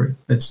city, wherever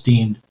that's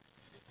deemed.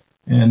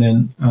 And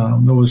then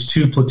there was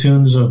 2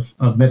 platoons of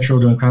Metro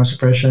doing crime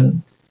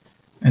suppression.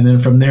 And then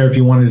from there, if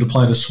you wanted to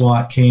apply to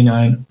SWAT,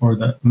 K-9, or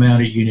the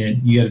mounted unit,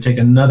 you had to take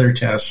another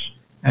test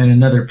and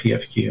another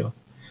PFQ.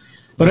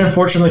 But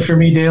unfortunately for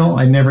me, Dale,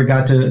 I never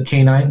got to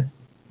K-9.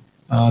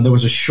 There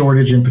was a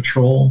shortage in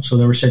patrol, so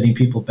they were sending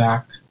people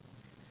back.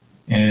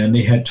 And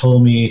they had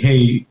told me,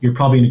 hey, you're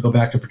probably going to go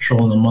back to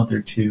patrol in a month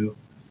or 2.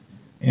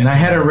 And I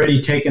had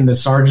already taken the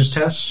sergeant's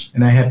test,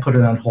 and I had put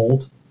it on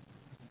hold.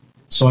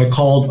 So I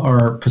called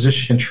our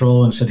position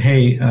control and said,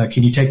 hey,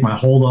 can you take my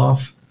hold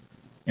off?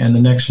 And the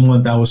next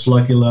month, I was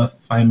lucky enough,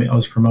 I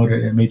was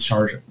promoted and made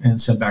sergeant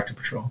and sent back to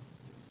patrol.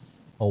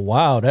 Oh,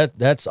 wow.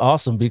 That's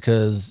awesome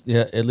because,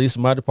 yeah, at least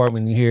in my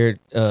department, you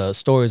hear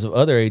stories of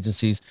other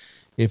agencies.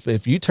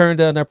 If you turn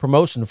down that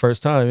promotion the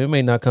first time, it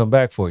may not come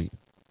back for you.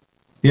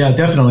 Yeah,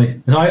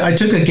 definitely. I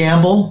took a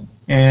gamble.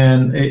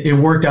 And it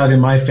worked out in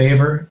my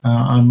favor.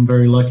 I'm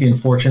very lucky and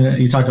fortunate.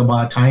 You talk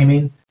about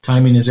timing.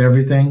 Timing is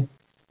everything.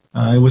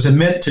 It was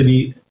meant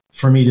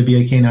for me to be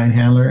a K-9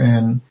 handler,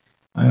 and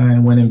I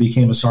went and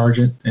became a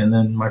sergeant. And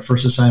then my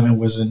first assignment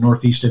was in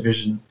Northeast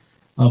Division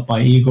up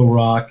by Eagle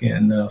Rock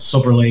and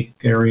Silver Lake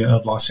area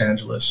of Los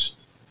Angeles.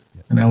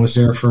 And I was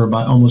there for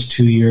about almost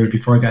 2 years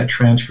before I got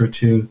transferred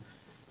to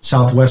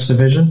Southwest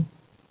Division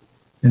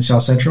in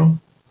South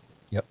Central.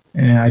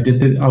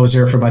 And I was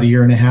there for about 1.5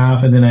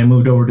 years, and then I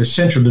moved over to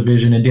Central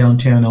Division in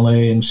downtown LA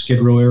in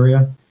Skid Row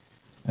area.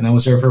 And I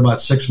was there for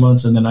about 6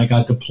 months, and then I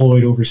got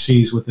deployed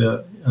overseas with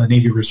the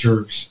Navy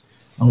Reserves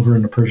over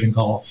in the Persian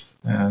Gulf.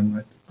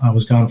 And I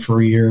was gone for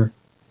 1 year.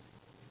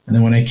 And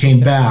then when I came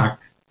back,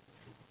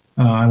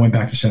 I went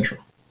back to Central.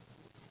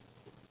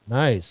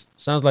 Nice.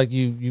 Sounds like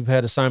you've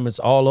had assignments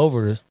all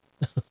over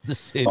the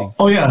city.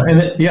 Oh yeah.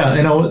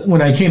 And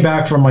when I came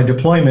back from my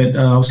deployment,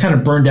 I was kind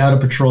of burned out of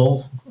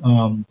patrol.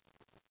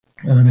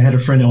 And I had a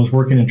friend that was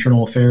working in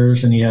internal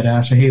affairs, and he had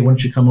asked me, "Hey, why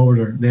don't you come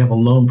over they have a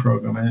loan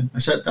program?" And I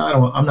said,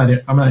 "I'm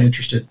not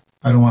interested.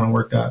 I don't want to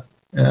work that.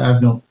 I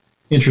have no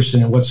interest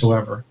in it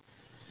whatsoever."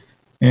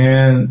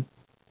 And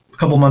a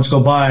couple months go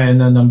by,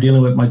 and then I'm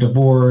dealing with my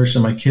divorce,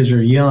 and my kids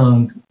are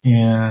young,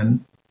 and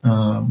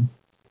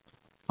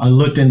I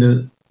looked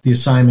into the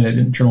assignment at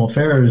internal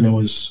affairs, and it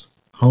was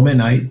home at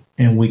night,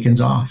 and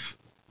weekends off.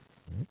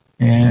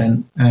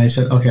 And I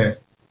said, okay,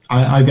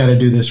 I've got to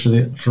do this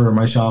for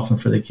myself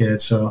and for the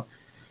kids. So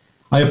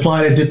I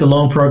applied. I did the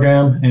loan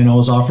program, and I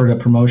was offered a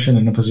promotion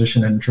and a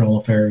position in internal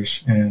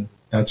affairs, and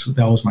that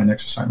was my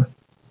next assignment.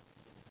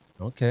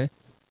 Okay.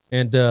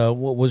 And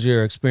what was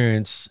your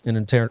experience in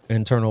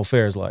internal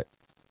affairs like?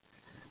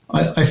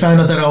 I found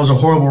out that I was a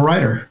horrible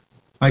writer.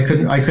 I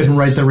couldn't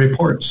write the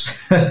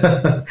reports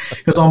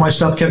because all my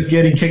stuff kept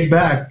getting kicked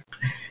back.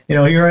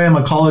 Here I am,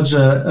 a college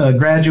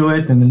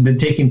graduate, and been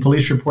taking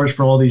police reports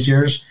for all these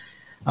years.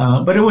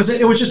 But it was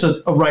just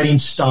a writing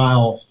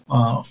style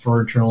for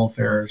internal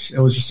affairs. It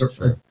was just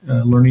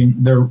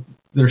learning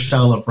their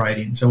style of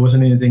writing. So it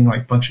wasn't anything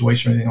like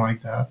punctuation or anything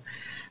like that.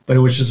 But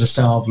it was just a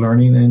style of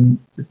learning, and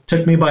it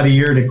took me about a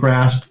year to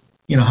grasp,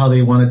 how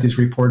they wanted these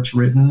reports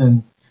written.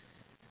 And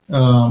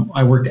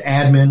I worked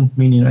admin,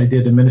 meaning I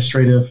did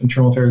administrative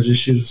internal affairs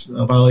issues,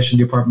 violation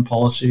department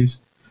policies.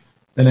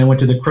 Then I went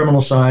to the criminal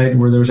side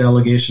where there was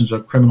allegations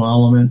of criminal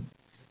element.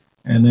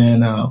 And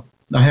then I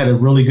had a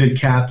really good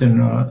captain,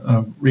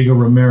 Rigo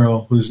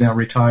Romero, who's now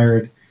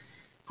retired,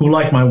 who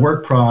liked my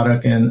work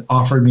product and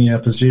offered me a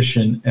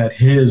position at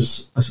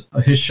his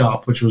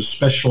shop, which was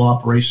Special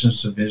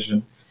Operations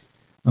Division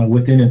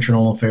within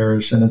internal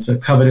affairs. And it's a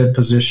coveted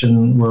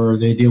position where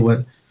they deal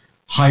with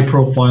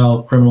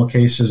high-profile criminal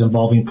cases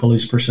involving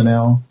police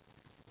personnel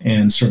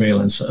and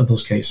surveillance of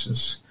those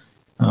cases.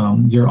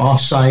 You're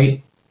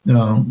off-site.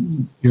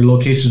 Your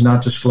location is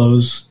not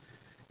disclosed,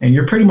 and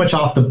you're pretty much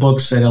off the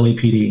books at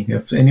LAPD.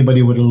 If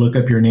anybody were to look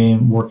up your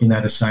name working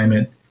that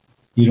assignment,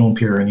 you don't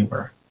appear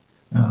anywhere.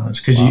 It's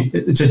because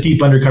it's a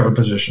deep undercover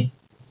position,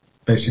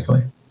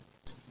 basically.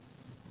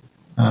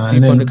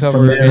 Deep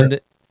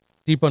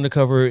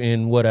undercover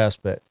in what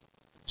aspect?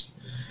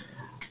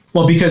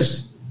 Well,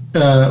 because,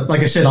 like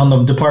I said, on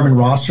the department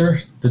roster,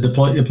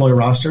 the employee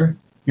roster,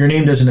 your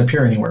name doesn't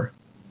appear anywhere.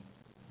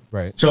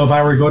 Right. So if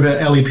I were to go to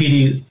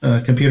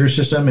LAPD computer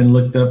system and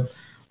look up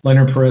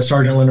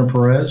Sergeant Leonard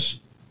Perez,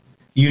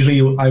 usually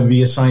I would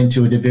be assigned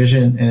to a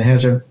division,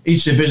 and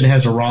each division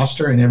has a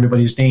roster and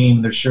everybody's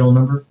name, their serial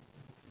number.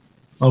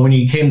 Well, when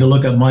you came to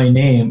look up my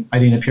name, I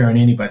didn't appear on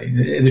anybody.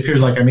 It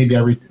appears like I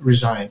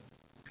resigned.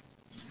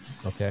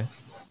 Okay.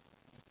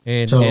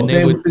 And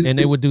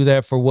they would do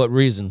that for what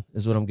reason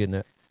is what I'm getting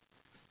at.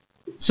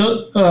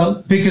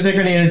 So because they're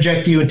going to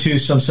interject you into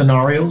some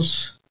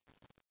scenarios,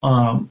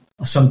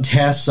 some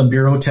tests, some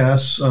bureau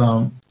tests.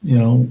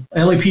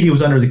 LAPD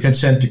was under the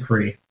consent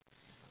decree.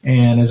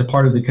 And as a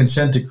part of the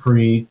consent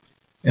decree,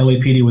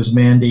 LAPD was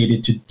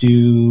mandated to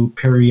do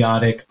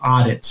periodic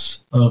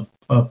audits of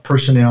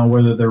personnel,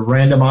 whether they're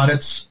random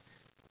audits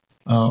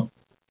or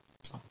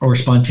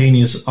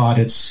spontaneous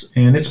audits.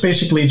 And it's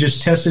basically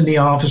just testing the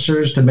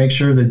officers to make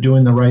sure they're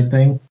doing the right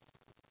thing.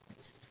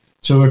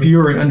 So if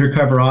you're an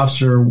undercover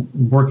officer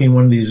working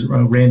one of these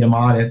random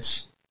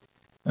audits,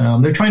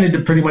 they're trying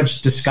to pretty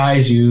much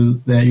disguise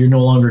you that you're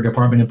no longer a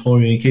department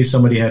employee in case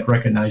somebody had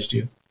recognized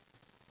you,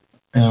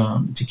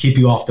 to keep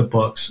you off the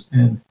books.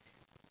 And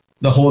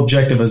the whole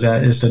objective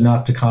is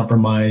not to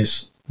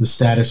compromise the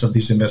status of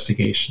these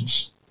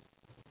investigations.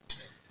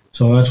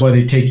 So that's why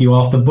they take you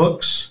off the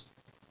books,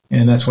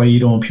 and that's why you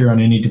don't appear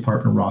on any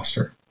department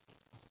roster.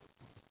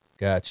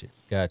 Gotcha.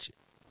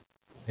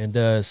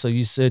 And so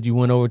you said you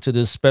went over to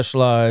the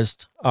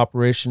specialized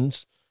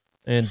operations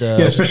and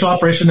Special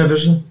Operation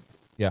Division.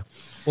 Yeah.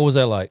 What was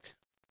that like?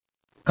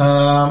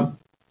 It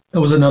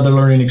was another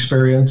learning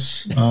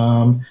experience.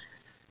 On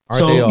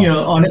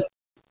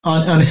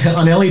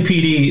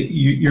LAPD,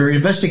 your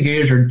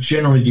investigators are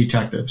generally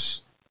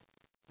detectives.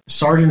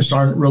 Sergeants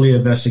aren't really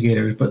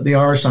investigators, but they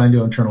are assigned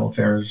to internal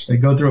affairs. They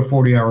go through a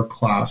 40-hour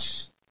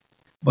class,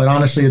 but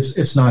honestly,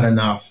 it's not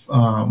enough.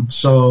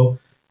 So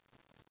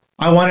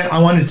I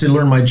wanted to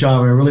learn my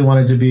job. I really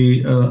wanted to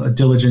be a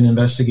diligent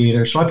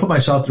investigator. So I put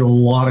myself through a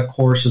lot of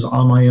courses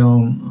on my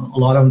own, a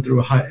lot of them through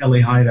LA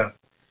HIDA.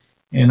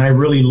 And I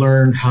really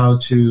learned how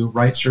to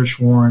write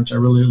search warrants. I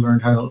really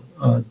learned how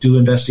to do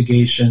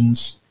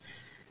investigations.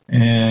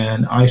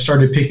 And I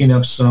started picking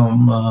up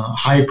some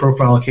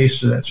high-profile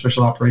cases at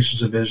Special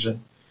Operations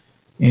Division.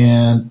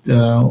 And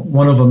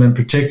one of them in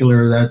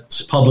particular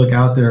that's public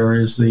out there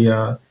is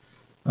the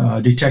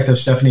Detective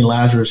Stephanie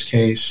Lazarus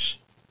case.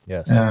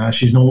 Yes.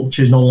 She's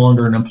no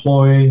longer an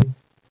employee.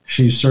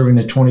 She's serving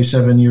a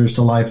 27 years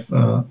to life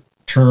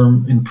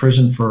term in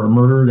prison for a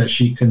murder that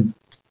she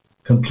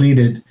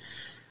completed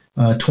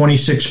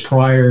 26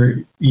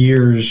 prior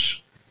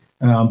years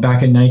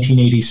back in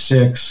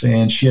 1986,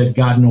 and she had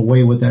gotten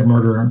away with that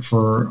murder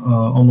for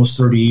almost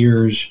 30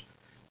 years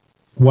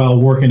while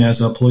working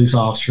as a police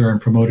officer and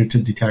promoted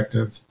to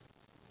detective.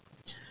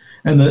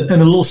 And the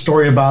little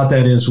story about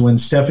that is when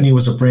Stephanie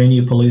was a brand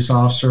new police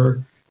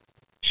officer,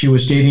 she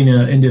was dating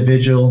an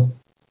individual.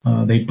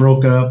 They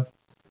broke up.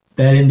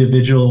 That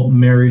individual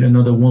married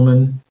another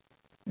woman,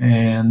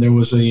 and there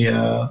was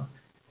a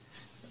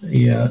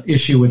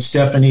issue with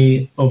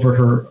Stephanie over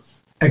her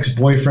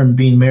ex-boyfriend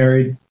being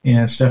married,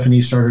 and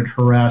Stephanie started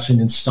harassing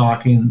and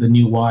stalking the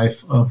new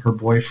wife of her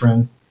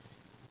boyfriend.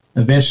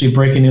 eventually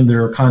breaking into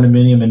their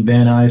condominium in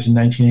Van Nuys in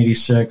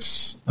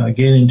 1986,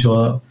 getting into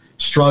a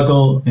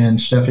struggle, and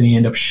Stephanie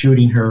ended up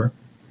shooting her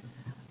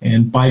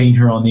and biting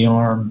her on the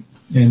arm.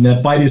 And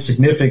that bite is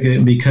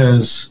significant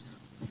because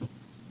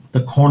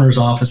the coroner's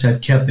office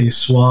had kept a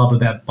swab of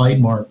that bite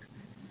mark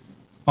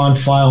on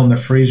file in the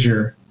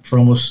freezer for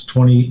almost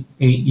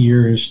 28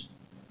 years.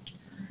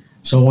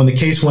 So when the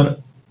case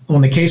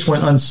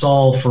went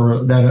unsolved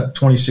for that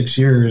 26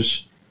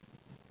 years,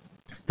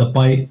 the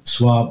bite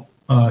swab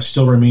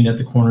still remained at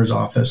the coroner's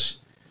office.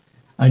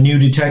 A new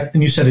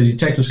set of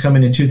detectives come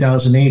in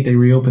 2008. They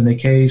reopened the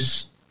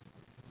case.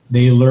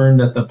 They learned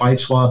that the bite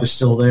swab is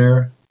still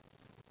there,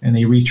 and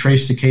they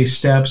retraced the case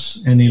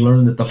steps, and they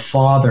learned that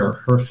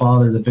her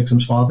father, the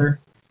victim's father,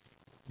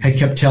 had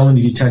kept telling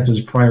the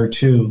detectives prior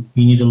to,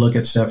 you need to look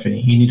at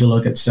Stephanie. You need to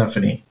look at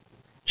Stephanie.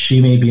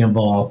 She may be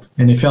involved.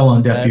 And it fell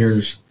on deaf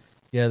ears.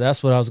 Yeah,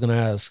 that's what I was going to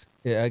ask.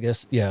 Yeah, I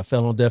guess, it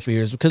fell on deaf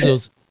ears because it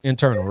was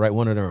internal, right?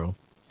 One of their own.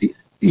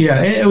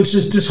 Yeah, it was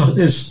just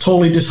it's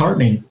totally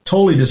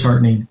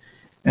disheartening.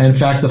 And in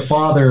fact, the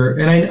father,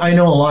 and I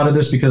know a lot of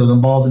this because I was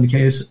involved in the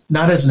case,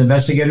 not as an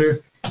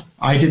investigator.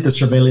 I did the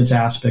surveillance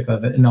aspect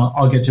of it, and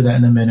I'll get to that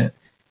in a minute.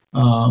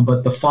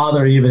 But the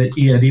father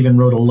even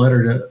wrote a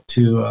letter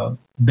to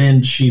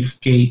then Chief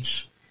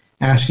Gates,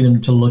 asking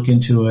him to look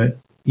into it.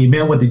 He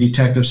met with the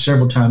detective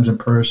several times in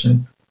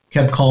person,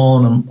 kept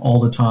calling him all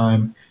the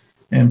time,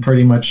 and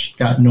pretty much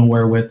got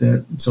nowhere with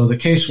it. So the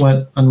case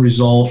went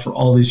unresolved for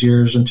all these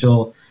years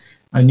until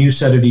a new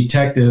set of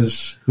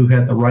detectives who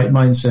had the right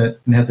mindset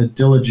and had the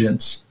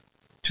diligence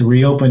to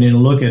reopen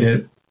and look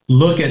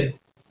at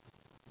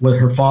what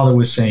her father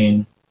was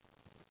saying,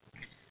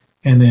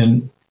 and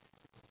then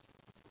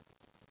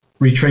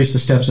retrace the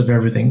steps of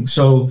everything.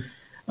 So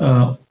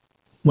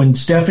when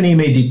Stephanie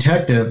made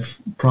detective,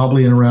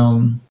 probably in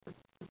around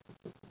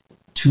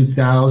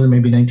 2000,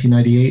 maybe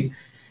 1998,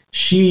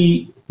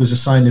 she was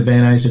assigned to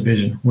Van Nuys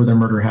Division where the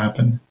murder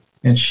happened,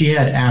 and she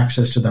had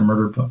access to the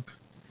murder book.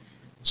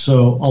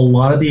 So a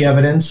lot of the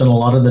evidence and a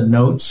lot of the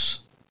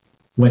notes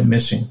went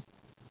missing.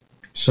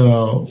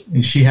 So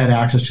she had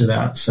access to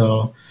that.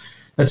 So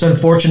that's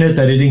unfortunate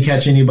that it didn't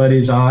catch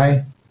anybody's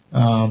eye.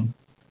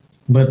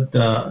 But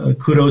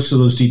kudos to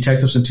those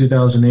detectives in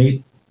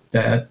 2008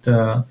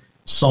 that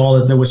saw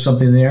that there was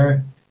something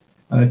there,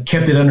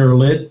 kept it under a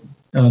lid.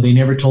 They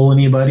never told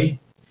anybody.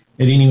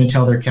 They didn't even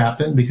tell their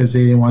captain because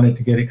they didn't want it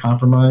to get it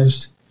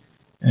compromised.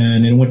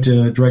 And it went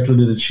directly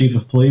to the chief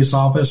of police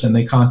office, and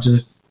they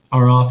contacted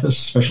our office,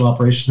 Special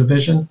Operations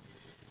Division,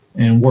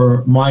 and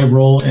where my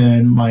role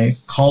and my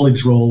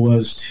colleague's role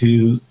was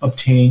to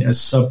obtain a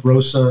sub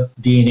rosa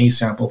DNA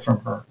sample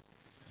from her.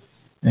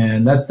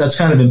 And that's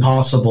kind of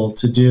impossible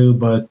to do,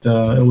 but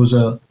it was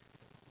a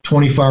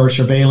 24-hour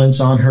surveillance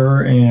on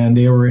her, and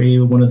they were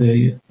able, one of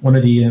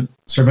the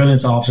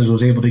surveillance officers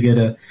was able to get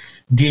a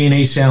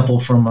DNA sample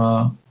from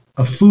a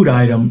food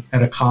item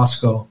at a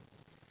Costco,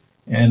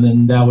 and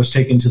then that was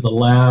taken to the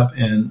lab,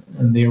 and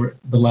the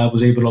lab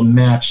was able to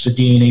match the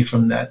DNA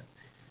from that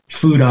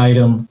food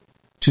item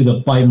to the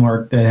bite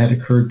mark that had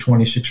occurred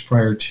 26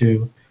 prior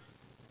to.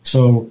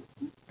 So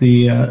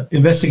the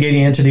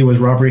investigating entity was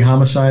robbery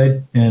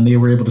homicide, and they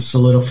were able to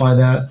solidify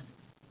that,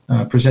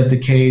 present the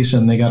case,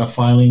 and they got a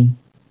filing.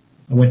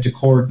 I went to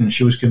court, and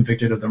she was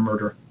convicted of the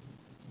murder.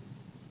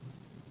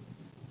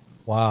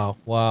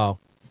 Wow.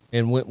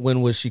 And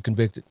when was she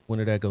convicted? When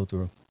did that go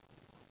through?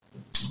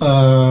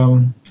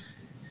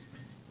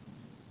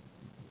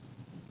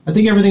 I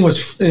think everything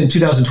was in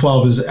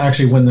 2012 is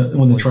actually when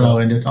the trial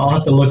ended. I'll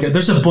have to look at.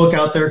 There's a book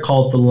out there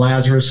called The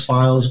Lazarus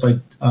Files by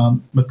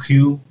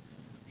McHugh.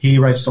 He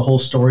writes the whole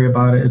story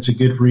about it. It's a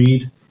good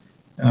read.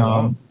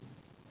 So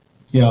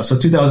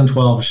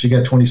 2012, she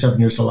got 27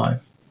 years to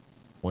life.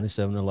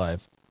 27 to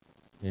life.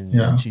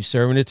 And she's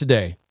serving it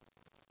today.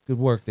 Good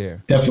work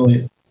there.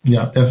 Definitely.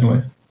 Yeah,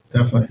 definitely.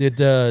 Did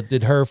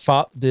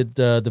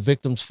the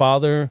victim's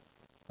father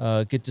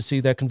get to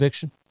see that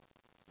conviction?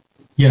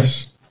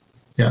 Yes.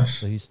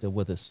 So he's still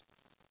with us.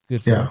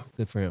 Good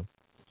for him.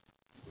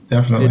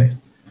 Definitely.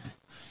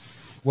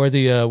 Were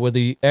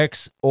the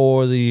ex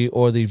or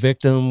the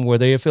victim, were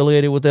they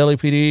affiliated with the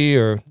LAPD,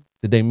 or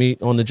did they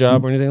meet on the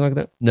job or anything like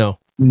that? No.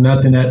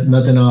 Nothing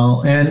at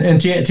all.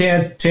 And to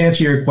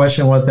answer your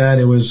question about that,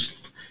 it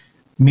was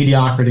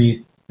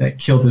mediocrity that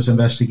killed this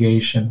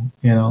investigation.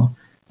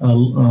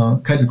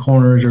 Cutting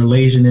corners or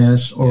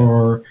laziness,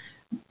 or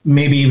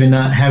maybe even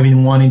not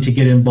wanting to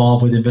get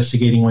involved with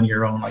investigating on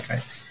your own.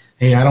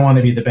 I don't want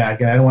to be the bad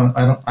guy. I don't want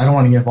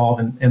to get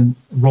involved and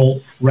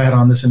roll rat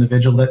on this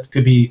individual. That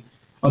could be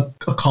a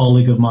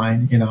colleague of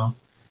mine,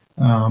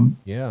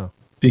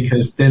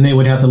 because then they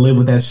would have to live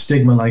with that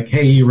stigma, like,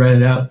 hey, you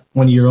ratted out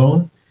one of your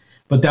own,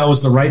 but that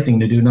was the right thing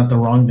to do, not the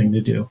wrong thing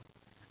to do.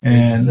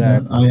 And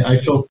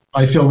exactly.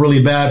 I feel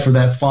really bad for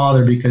that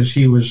father, because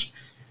he was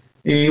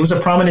a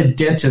prominent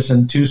dentist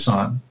in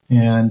Tucson,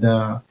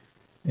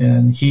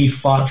 and he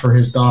fought for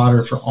his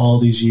daughter for all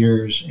these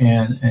years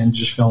and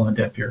just fell on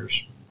deaf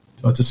ears.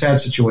 So it's a sad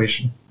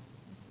situation.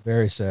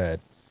 Very sad.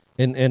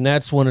 And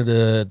that's one of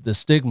the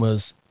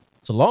stigmas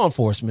to law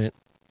enforcement,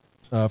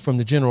 from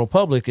the general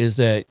public is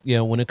that,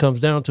 when it comes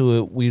down to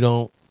it, we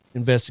don't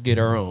investigate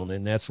our own.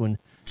 And that's when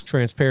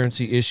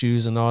transparency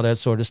issues and all that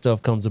sort of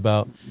stuff comes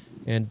about.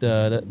 And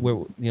that where,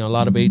 a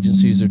lot of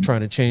agencies are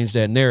trying to change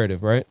that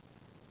narrative, right?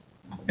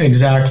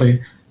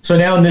 Exactly. So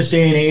now in this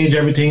day and age,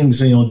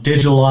 everything's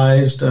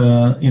digitalized.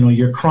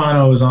 Your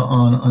chrono is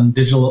on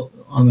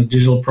a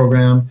digital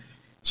program.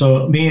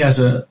 So me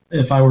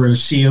if I were a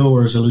CO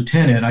or as a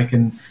lieutenant, I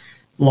can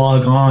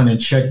log on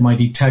and check my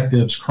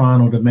detective's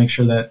chrono to make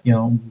sure that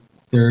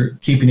they're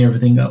keeping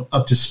everything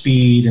up to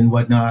speed and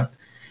whatnot.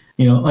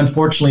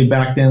 Unfortunately,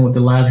 back then with the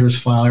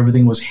Lazarus file,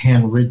 everything was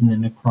handwritten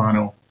in the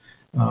chrono.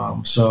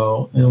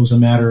 So it was a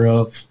matter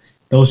of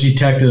those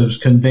detectives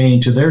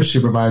conveying to their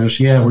supervisors,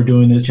 yeah, we're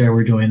doing this, yeah,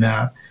 we're doing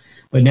that.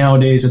 But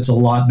nowadays, it's a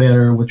lot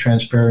better with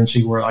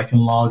transparency where I can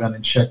log on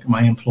and check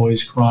my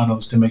employees'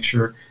 chronos to make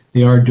sure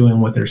they are doing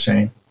what they're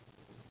saying.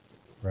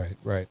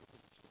 Right.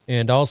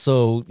 And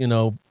also,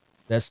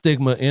 that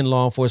stigma in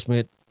law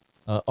enforcement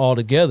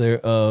altogether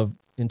of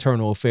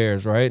internal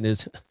affairs, right?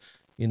 Is,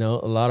 a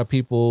lot of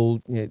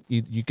people,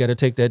 you got to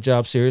take that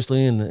job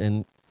seriously,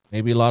 and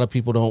maybe a lot of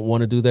people don't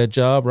want to do that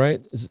job, right?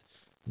 Is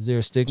there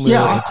a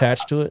stigma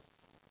attached to it?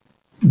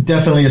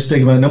 Definitely a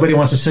stigma. Nobody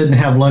wants to sit and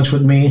have lunch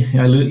with me.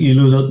 You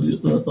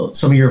lose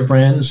some of your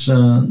friends.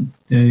 There's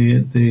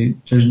a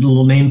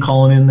little name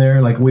calling in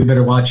there, like, we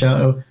better watch out.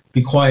 Oh,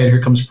 be quiet.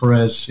 Here comes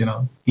Perez.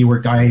 He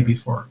worked IA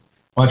before.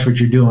 Watch what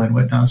you're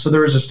doing. So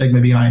there is a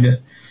stigma behind it.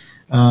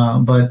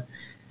 But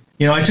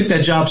I took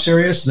that job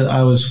serious.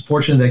 I was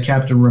fortunate that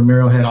Captain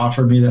Romero had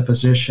offered me that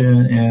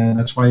position, and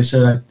that's why I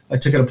said I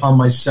took it upon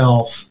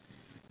myself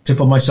to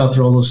put myself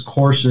through all those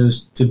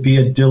courses to be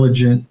a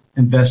diligent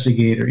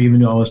investigator,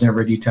 even though I was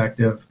never a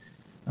detective,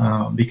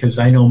 because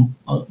I know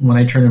when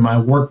I turned in my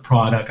work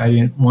product, I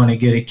didn't want to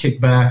get a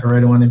kickback, or I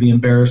didn't want to be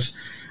embarrassed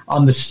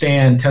on the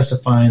stand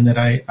testifying that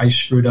I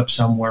screwed up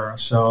somewhere.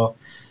 So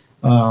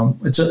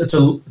it's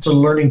a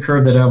learning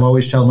curve that I've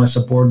always told my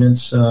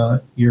subordinates.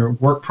 Your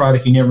work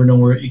product, you never know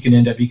where you can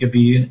end up. You could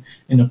be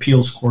in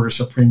appeals court or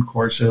Supreme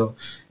Court, so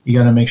you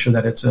got to make sure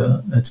that it's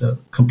a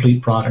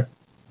complete product.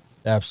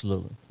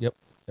 Absolutely. Yep.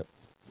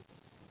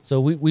 So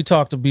we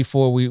talked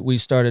before we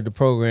started the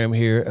program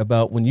here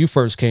about when you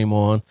first came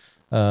on.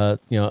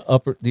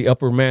 The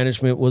upper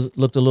management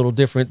looked a little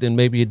different than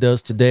maybe it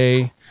does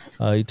today.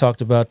 You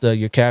talked about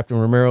your Captain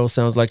Romero.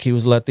 Sounds like he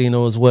was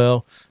Latino as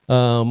well.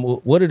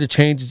 What are the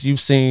changes you've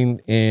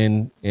seen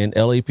in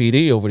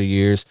LAPD over the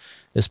years,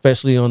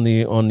 especially on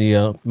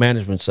the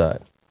management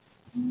side?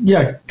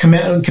 Yeah,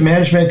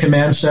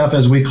 command staff,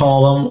 as we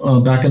call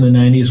them, back in the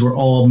 90s, were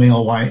all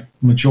male white.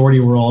 Majority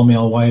were all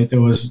male white. There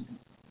was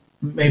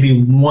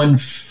maybe one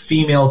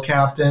female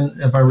captain,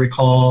 if I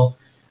recall.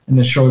 And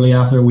then shortly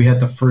after, we had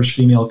the first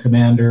female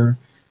commander.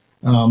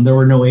 There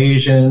were no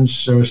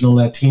Asians. There was no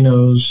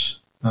Latinos,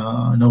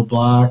 no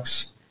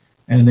blacks.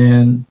 And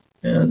then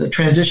the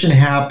transition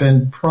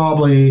happened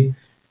probably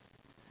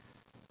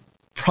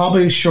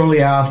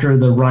shortly after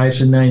the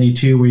riots in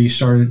 92, where you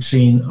started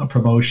seeing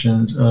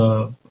promotions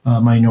of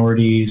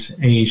minorities,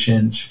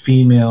 Asians,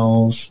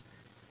 females.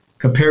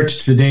 Compared to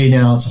today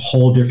now, it's a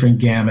whole different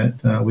gamut.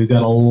 We've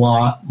got a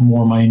lot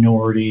more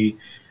minority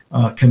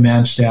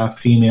command staff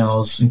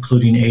females,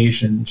 including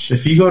Asians.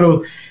 If you go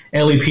to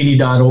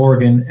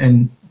LAPD.org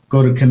and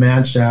go to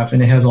command staff,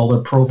 and it has all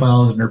their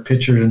profiles and their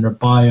pictures and their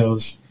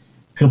bios,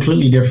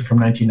 completely different from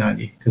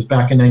 1990. Because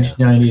back in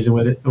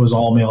 1990s, it was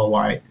all male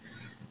white.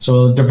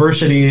 So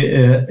diversity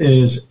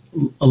is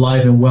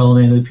alive and well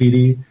in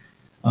LAPD.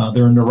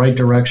 They're in the right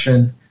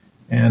direction,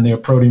 and they're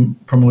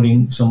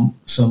promoting some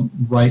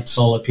right,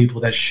 solid people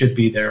that should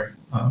be there,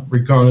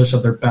 regardless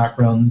of their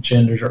background,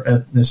 genders, or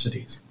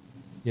ethnicities.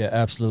 Yeah,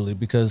 absolutely.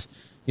 Because,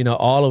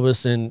 all of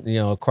us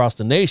across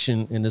the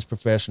nation in this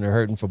profession are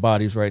hurting for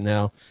bodies right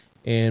now.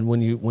 And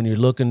when you're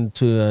looking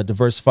to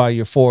diversify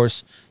your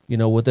force,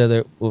 with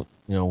other,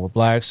 with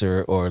blacks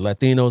or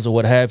Latinos or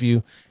what have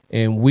you,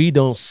 and we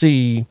don't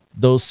see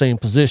those same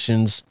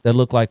positions that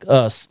look like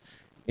us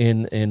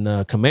in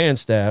command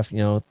staff,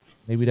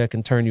 maybe that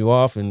can turn you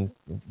off, and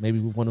maybe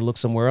we want to look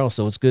somewhere else.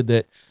 So it's good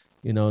that,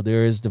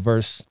 there is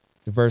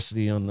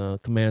diversity on the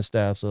command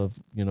staffs of,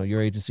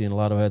 your agency and a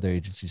lot of other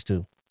agencies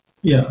too.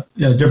 Yeah.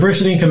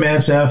 Diversity in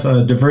command staff,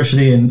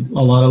 diversity in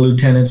a lot of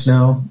lieutenants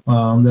now.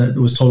 That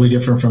was totally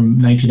different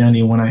from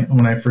 1990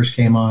 when I first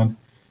came on,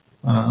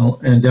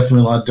 and definitely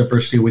a lot of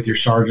diversity with your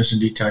sergeants and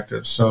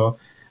detectives. So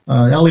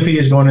LAPD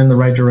is going in the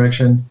right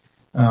direction.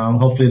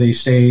 Hopefully they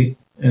stay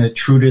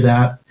true to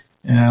that,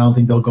 and I don't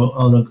think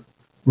they'll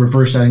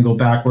reverse that and go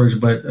backwards.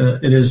 But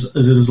it is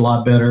a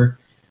lot better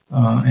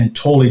and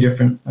totally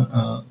different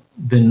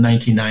than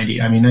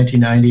 1990. I mean,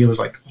 1990 it was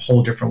like a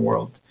whole different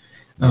world.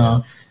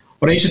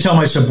 What I used to tell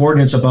my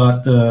subordinates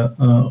about,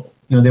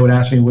 they would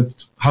ask me,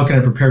 how can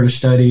I prepare to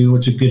study?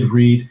 What's a good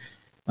read?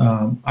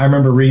 I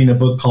remember reading a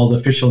book called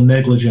Official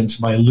Negligence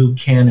by Luke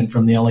Cannon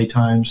from the LA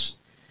Times.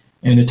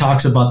 And it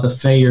talks about the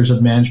failures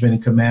of management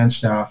and command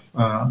staff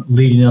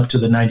leading up to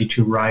the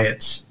 92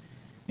 riots.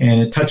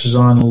 And it touches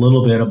on a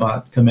little bit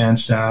about command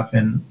staff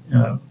and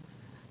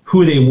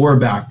who they were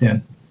back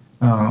then.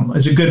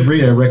 It's a good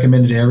breed. I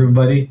recommend it to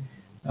everybody.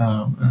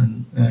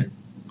 And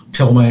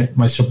tell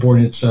my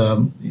subordinates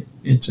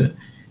it's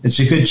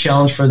a good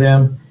challenge for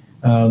them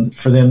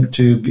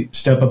to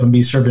step up and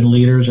be servant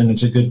leaders, and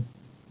it's a good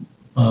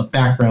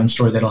background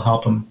story that'll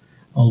help them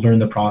learn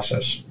the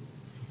process.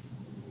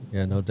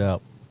 Yeah, no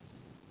doubt.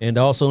 And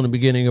also in the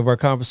beginning of our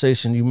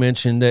conversation, you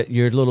mentioned that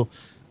you're a little,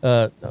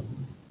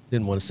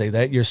 didn't want to say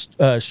that, you're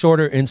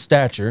shorter in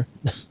stature.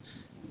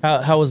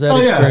 How was that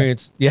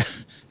experience? Yeah.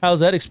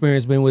 How's that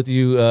experience been with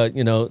you,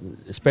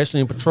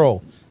 especially in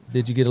patrol?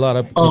 Did you find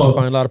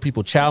a lot of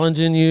people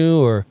challenging you,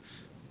 or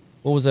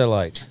what was that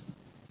like?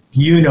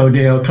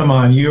 Dale, come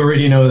on. You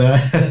already know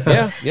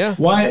that. Yeah.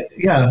 Why?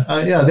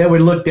 Yeah. They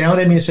would look down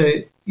at me and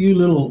say, "You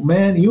little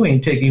man, you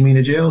ain't taking me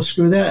to jail.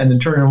 Screw that," and then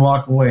turn and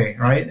walk away,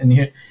 right?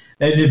 And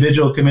that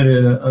individual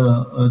committed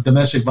a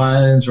domestic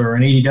violence or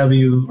an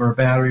ADW or a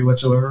battery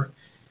whatsoever.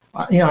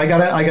 I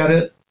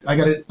gotta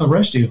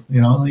arrest you.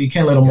 You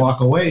can't let them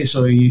walk away.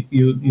 So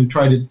you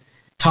try to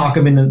talk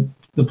them into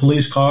the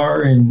police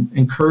car and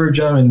encourage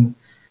them. And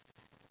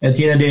at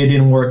the end of the day, it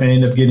didn't work. I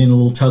ended up getting a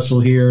little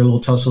tussle here, a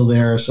little tussle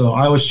there. So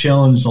I was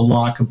challenged a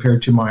lot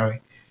compared to my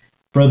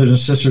brothers and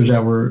sisters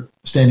that were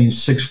standing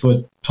 6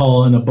 foot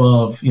tall and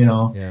above,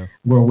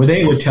 where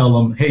they would tell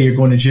them, "Hey, you're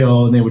going to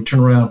jail," and they would turn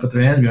around and put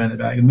their hands behind their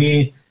back. And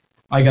me,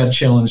 I got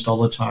challenged all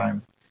the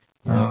time.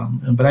 Yeah.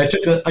 But I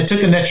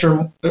took an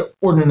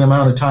extraordinary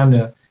amount of time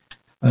to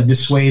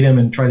dissuade him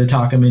and try to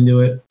talk him into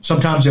it.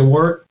 Sometimes it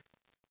worked,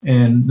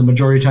 and the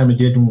majority of the time it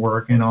didn't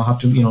work. And I'll have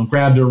to,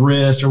 grab their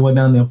wrist or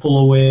whatnot, and they'll pull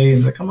away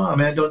and say, "Come on,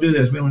 man, don't do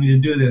this. We don't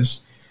need to do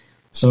this."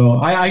 So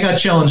I got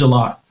challenged a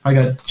lot. I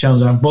got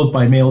challenged both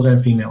by males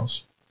and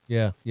females.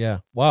 Yeah.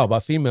 Wow, by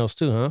females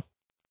too, huh?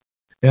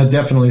 Yeah,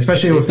 definitely.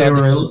 Especially if they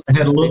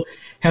had a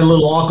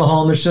little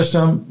alcohol in their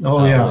system.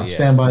 Oh yeah.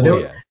 Stand by.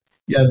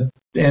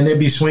 And they'd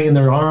be swinging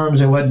their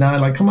arms and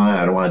whatnot. Like, come on,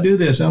 I don't want to do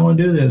this. I don't want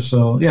to do this.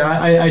 So yeah,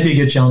 I did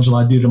get challenged a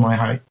lot due to my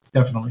height.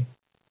 Definitely.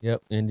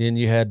 Yep. And then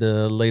you had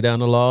to lay down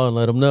the law and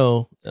let them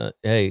know,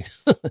 hey,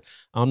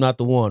 I'm not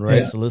the one,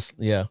 right?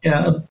 Yeah. So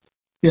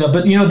Yeah.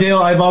 But Dale,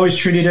 I've always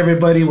treated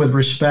everybody with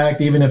respect,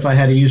 even if I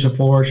had to use a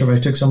force or if I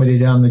took somebody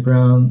down the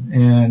ground.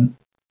 And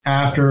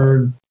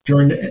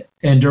during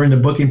the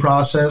booking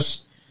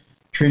process,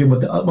 treated them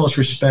with the utmost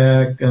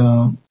respect,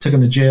 took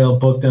them to jail,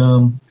 booked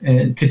them,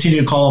 and continued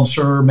to call them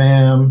sir,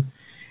 ma'am.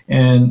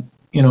 And,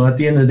 at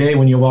the end of the day,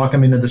 when you walk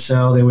them into the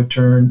cell, they would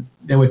turn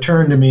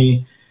to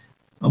me.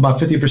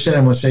 About 50% of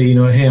them would say,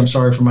 "Hey, I'm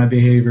sorry for my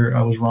behavior.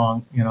 I was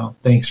wrong.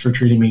 Thanks for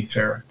treating me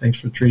fair. Thanks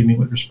for treating me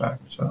with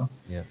respect." So,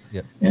 yeah.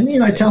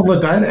 And, I tell them,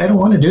 look, I don't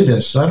want to do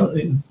this.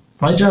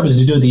 My job is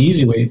to do it the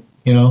easy way,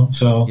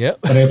 so,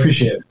 but I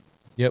appreciate it.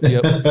 Yep.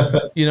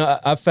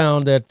 I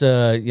found that,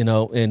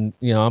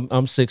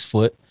 I'm 6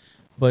 foot,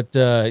 but,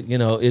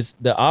 it's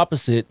the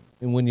opposite.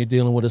 And when you're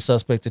dealing with a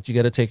suspect that you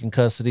got to take in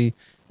custody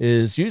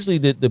is usually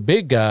the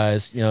big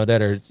guys,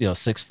 that are,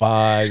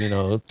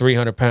 6'5",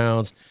 300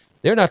 pounds.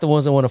 They're not the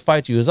ones that want to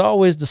fight you. It's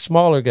always the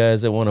smaller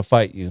guys that want to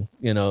fight you,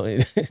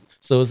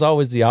 so it's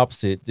always the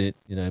opposite that,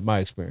 in my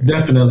experience.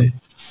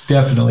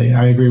 Definitely.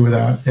 I agree with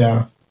that.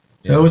 Yeah.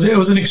 So it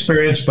was an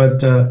experience,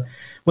 but,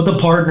 with a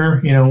partner,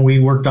 we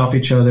worked off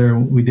each other.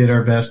 We did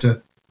our best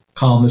to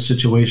calm the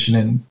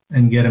situation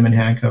and get him in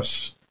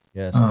handcuffs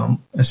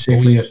as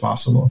safely as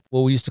possible.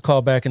 Well, we used to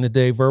call back in the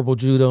day verbal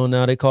judo.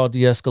 Now they call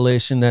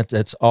de-escalation.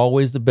 That's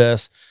always the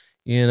best.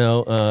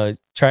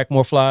 Track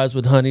more flies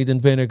with honey than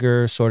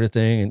vinegar, sort of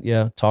thing.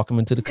 And talk them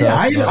into the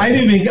cuffs. Yeah, I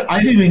didn't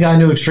even got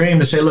into extreme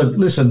to say, look,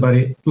 listen,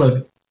 buddy,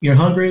 look, you're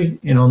hungry.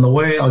 On the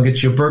way, I'll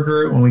get you a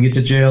burger. When we get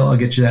to jail, I'll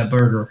get you that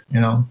burger.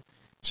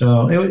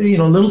 So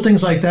little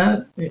things like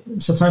that.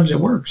 Sometimes it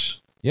works.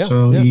 Yeah.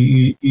 So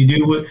you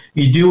do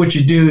what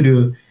you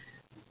do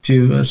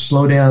to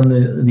slow down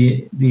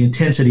the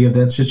intensity of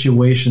that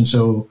situation,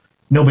 so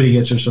nobody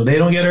gets hurt, so they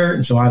don't get hurt,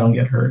 and so I don't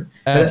get hurt.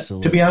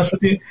 Absolutely. To be honest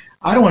with you,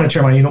 I don't want to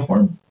tear my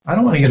uniform. I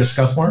don't want to get a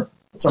scuff mark.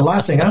 It's the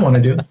last thing I want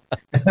to do.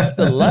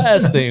 The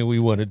last thing we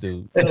want to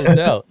do.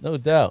 No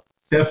doubt.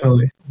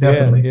 Definitely.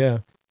 Yeah.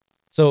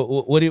 So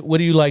what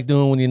do you like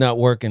doing when you're not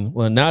working?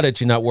 Well, now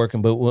that you're not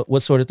working, but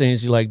what sort of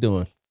things you like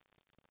doing?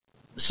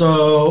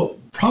 So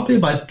probably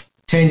about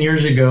 10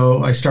 years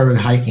ago, I started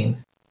hiking.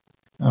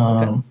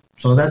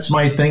 So that's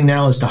my thing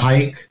now, is to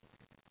hike.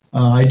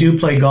 I do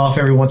play golf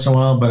every once in a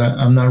while, but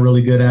I'm not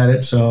really good at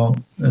it. So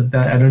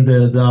I don't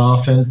do that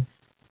often.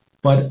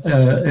 But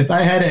if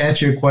I had to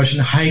answer your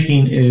question,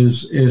 hiking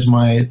is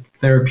my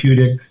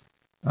therapeutic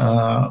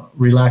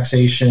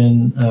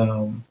relaxation,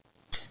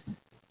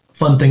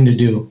 fun thing to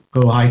do,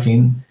 go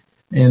hiking.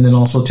 And then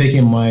also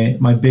taking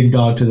my big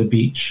dog to the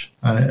beach.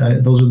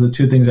 Those are the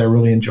two things I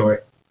really enjoy.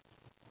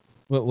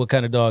 What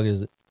kind of dog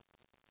is it?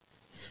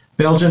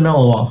 Belgian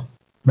Malinois.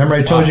 Remember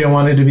I told you I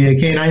wanted to be a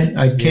canine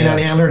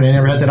handler, and I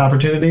never had that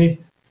opportunity.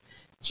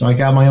 So I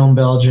got my own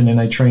Belgian, and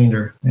I trained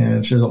her.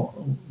 And she's a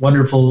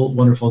wonderful,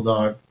 wonderful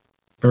dog.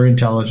 Very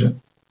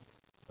intelligent.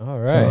 All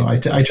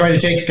right. So I try to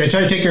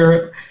take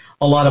her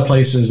a lot of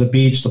places: the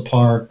beach, the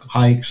park,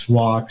 hikes,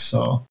 walks.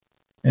 So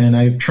and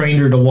I've trained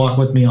her to walk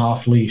with me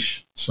off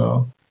leash.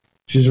 So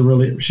she's a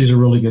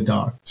really good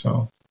dog.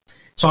 So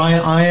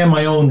I am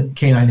my own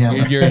canine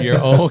handler. You're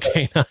your own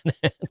canine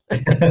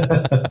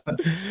handler.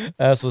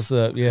 That's what's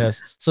up.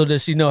 Yes. So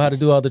does she know how to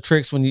do all the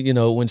tricks when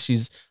when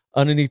she's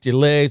underneath your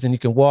legs and you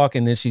can walk,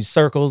 and then she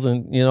circles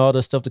and all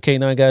the stuff the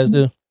canine guys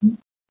do?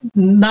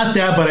 Not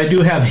that, but I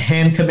do have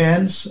hand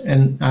commands,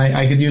 and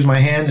I could use my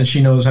hand, and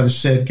she knows how to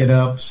sit, get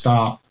up,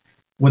 stop,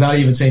 without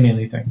even saying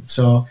anything.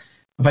 So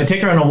if I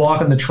take her on a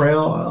walk on the trail,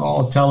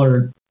 I'll tell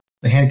her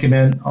the hand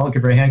command. I'll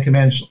give her a hand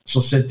command.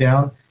 She'll sit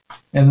down,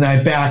 and then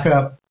I back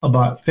up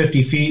about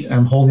 50 feet.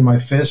 I'm holding my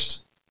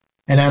fist,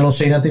 and I don't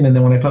say nothing. And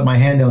then when I put my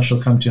hand down,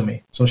 she'll come to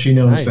me. So she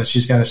knows that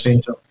she's got to stay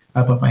until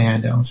I put my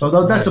hand down.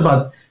 So that's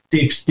about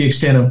the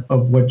extent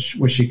of what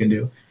she can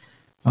do.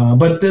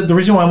 But the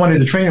reason why I wanted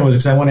to train her was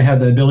because I want to have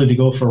the ability to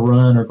go for a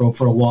run or go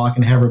for a walk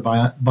and have her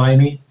by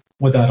me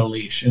without a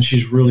leash. And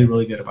she's really,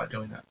 really good about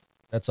doing that.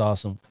 That's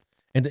awesome.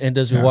 And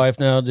does your wife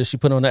now, does she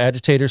put on the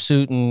agitator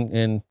suit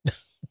and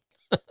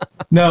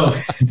No,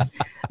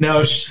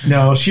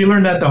 she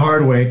learned that the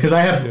hard way, because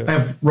I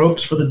have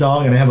ropes for the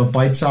dog and I have a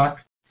bite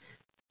sock,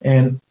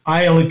 and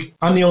I'm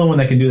the only one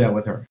that can do that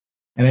with her.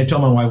 And I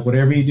told my wife,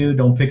 whatever you do,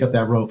 don't pick up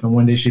that rope. And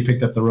one day she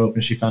picked up the rope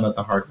and she found out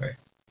the hard way.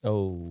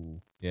 Oh,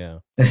 yeah.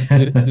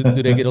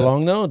 Do they get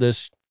along though?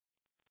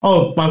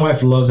 Oh, my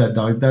wife loves that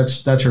dog.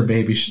 That's her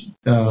baby.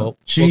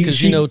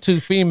 Because two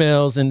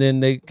females, and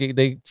then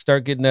they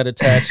start getting that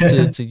attached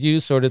to you,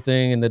 sort of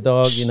thing, and the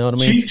dog. You know what I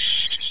mean?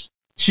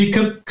 She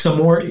cooks a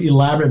more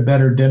elaborate,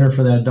 better dinner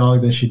for that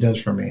dog than she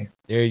does for me.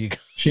 There you go.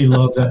 She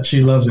loves that.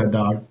 She loves that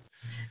dog,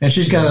 and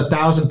she's got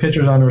 1,000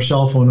 pictures on her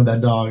cell phone of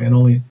that dog, and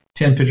only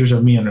 10 pictures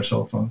of me on her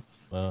cell phone.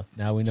 Well,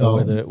 now we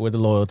know where the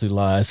loyalty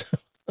lies.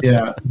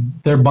 Yeah,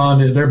 they're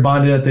bonded. They're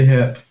bonded at the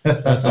hip.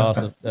 That's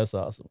awesome. That's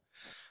awesome.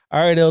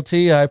 All right, LT,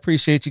 I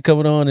appreciate you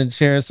coming on and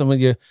sharing some of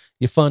your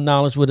fun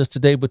knowledge with us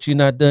today, but you're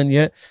not done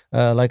yet.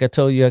 Like I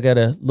told you, I got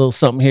a little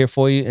something here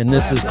for you, and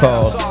this is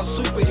called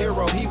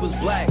Superhero. He was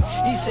black.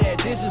 He said,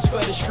 "This is for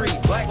the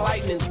street. Black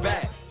Lightning's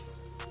back."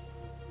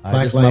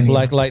 This is my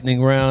Black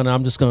Lightning round.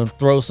 I'm just going to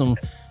throw some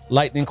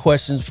lightning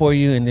questions for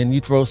you, and then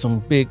you throw some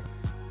big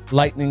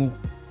lightning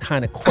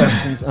kind of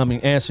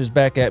answers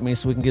back at me,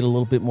 so we can get a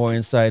little bit more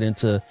insight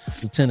into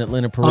Lieutenant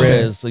Leonard Perez.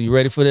 Okay. So you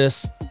ready for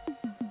this?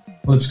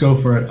 Let's go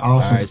for it.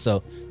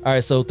 Awesome. All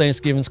right, so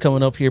Thanksgiving's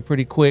coming up here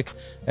pretty quick.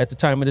 At the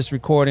time of this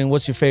recording,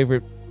 what's your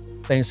favorite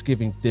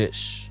Thanksgiving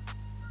dish?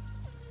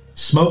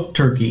 Smoked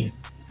turkey.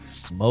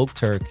 Smoked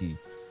turkey.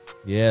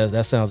 Yeah,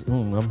 that sounds.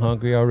 I'm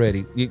hungry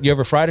already. You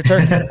ever fried a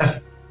turkey?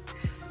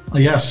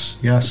 Yes.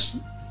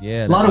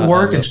 Yeah. A lot of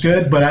work. It's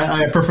good, but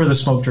I prefer the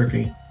smoked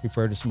turkey.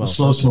 Prefer the smoke.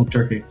 Slow smoked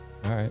turkey.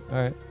 All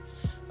right.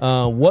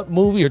 What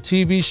movie or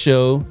TV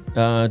show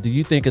do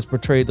you think has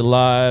portrayed the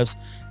lives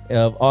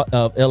of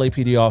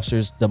LAPD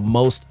officers the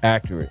most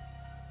accurate?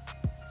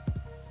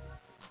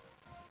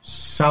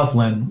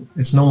 Southland.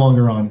 It's no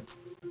longer on.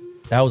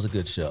 That was a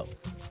good show.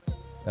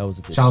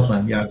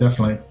 Southland, yeah,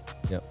 definitely.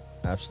 Yep,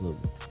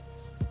 absolutely.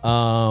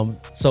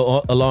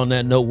 So along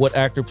that note, what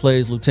actor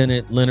plays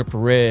Lieutenant Leonard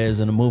Perez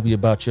in a movie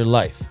about your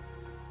life?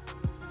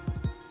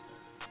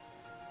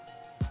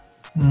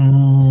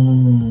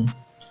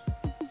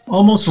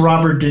 Almost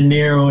Robert De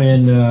Niro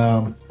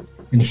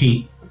in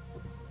Heat.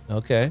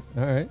 Okay,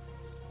 all right.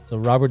 So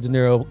Robert De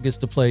Niro gets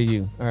to play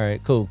you. All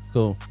right, cool.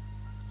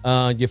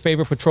 Your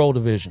favorite patrol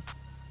division?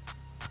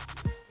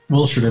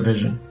 Wilshire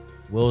Division.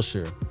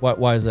 Wilshire.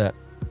 Why is that?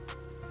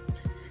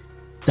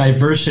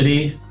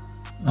 Diversity.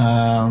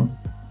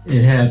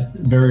 It had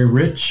very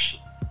rich,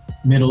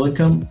 middle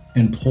income,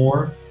 and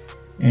poor,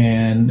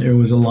 and there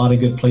was a lot of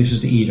good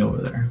places to eat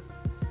over there.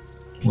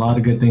 A lot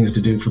of good things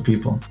to do for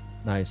people.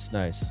 Nice.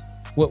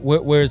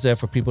 Where is that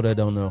for people that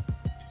don't know?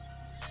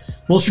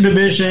 Wilshire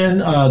Division,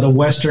 the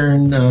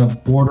western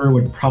border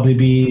would probably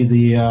be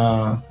the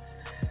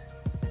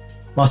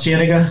La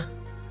Cienega.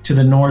 To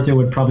the north, it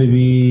would probably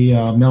be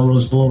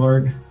Melrose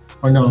Boulevard.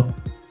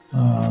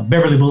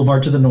 Beverly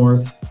Boulevard to the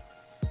north.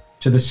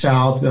 To the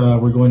south,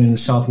 we're going in the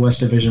Southwest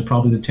Division,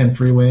 probably the 10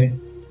 freeway.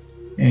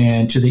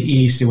 And to the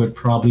east, it would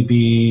probably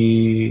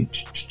be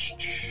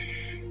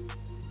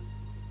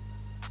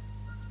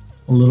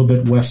a little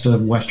bit west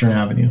of Western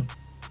Avenue,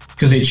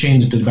 because they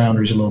changed the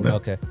boundaries a little bit.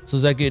 Okay. So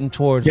is that getting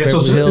towards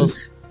Beverly Hills?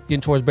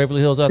 Getting towards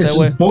Beverly Hills out that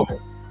way?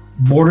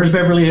 Borders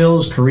Beverly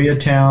Hills,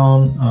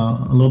 Koreatown,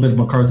 a little bit of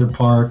MacArthur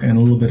Park, and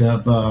a little bit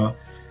of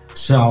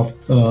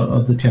south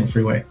of the 10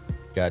 freeway.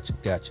 Gotcha.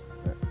 Right.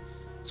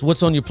 So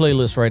what's on your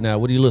playlist right now?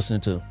 What are you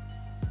listening to?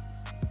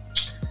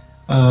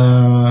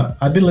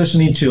 I've been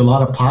listening to a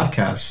lot of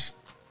podcasts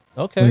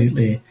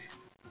lately.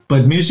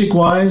 But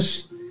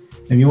music-wise,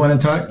 if you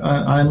want to talk,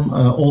 I'm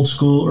old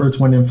school Earth,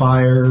 Wind, and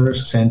Fire,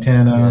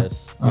 Santana.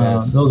 Yes.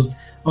 Those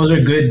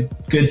are good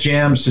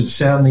jams to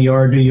sit out in the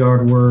yard, do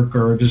yard work,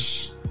 or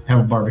just have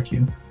a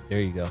barbecue. There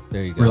you go.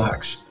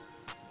 Relax.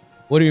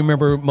 What do you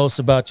remember most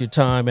about your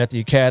time at the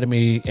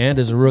academy and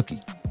as a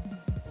rookie?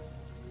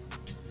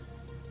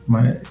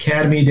 My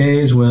academy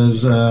days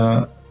was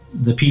the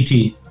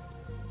PT,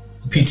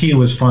 the PT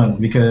was fun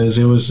because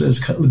it's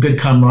good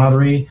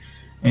camaraderie,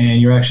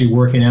 and you're actually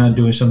working out and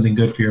doing something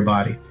good for your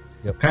body.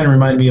 Yep. Kind of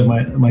reminded me of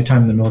my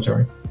time in the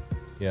military.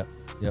 Yep.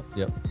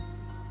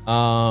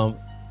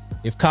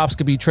 If cops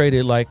could be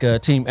traded like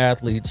team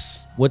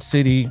athletes, what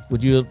city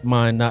would you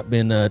mind not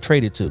been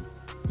traded to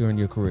during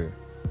your career?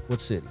 What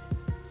city?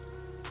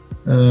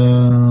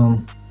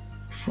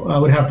 I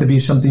would have to be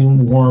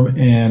something warm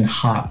and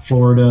hot.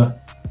 Florida,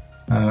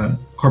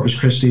 Corpus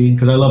Christi,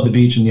 because I love the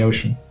beach and the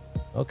ocean.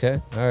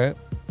 Okay, all right.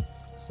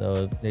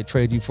 So they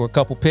trade you for a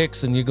couple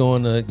picks, and you go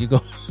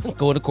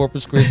to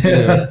Corpus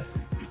Christi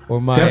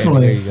or Miami.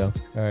 Definitely. There you go.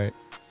 All right.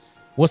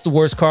 What's the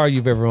worst car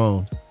you've ever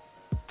owned?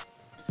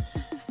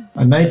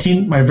 My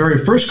very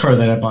first car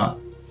that I bought.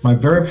 My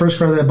very first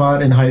car that I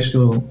bought in high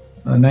school,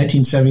 a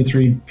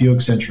 1973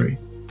 Buick Century,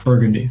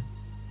 Burgundy,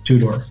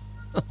 2-door.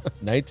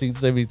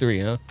 1973,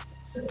 huh?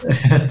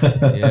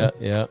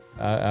 Yeah.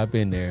 I've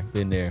been there.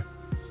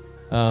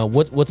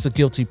 What's a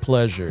guilty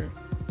pleasure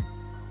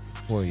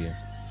for you?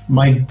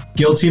 My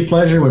guilty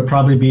pleasure would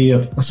probably be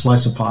a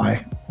slice of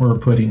pie or a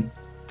pudding.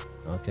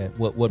 Okay.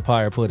 What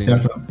pie or pudding?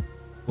 Definitely.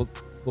 What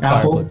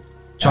pie or pudding?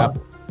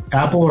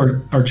 Apple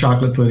or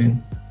chocolate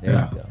pudding.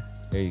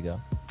 There you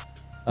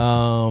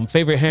go.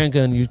 Favorite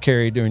handgun you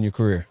carried during your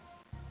career?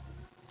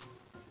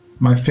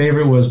 My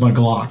favorite was my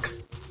Glock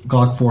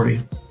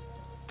 40.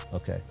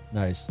 Okay,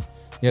 nice.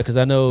 Yeah, because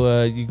I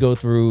know you go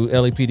through,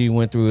 LAPD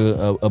went through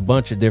a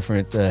bunch of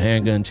different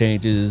handgun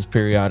changes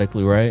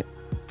periodically, right?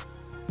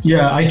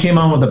 Yeah, I came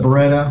on with a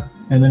Beretta,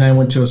 and then I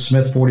went to a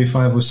Smith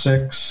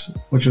 45-06,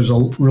 which was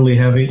really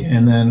heavy,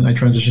 and then I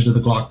transitioned to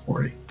the Glock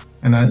 40,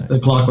 and the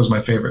Glock was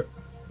my favorite.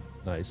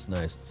 Nice.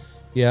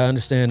 Yeah, I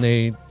understand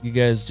you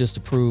guys just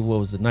approved, what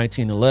was it,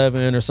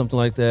 1911 or something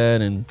like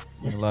that, and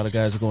a lot of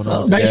guys are going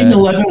on.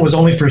 1911 was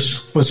only for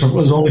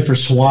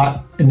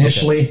SWAT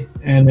initially, okay.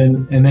 and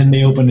then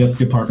they opened it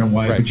department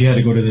wide, right. But you had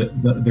to go to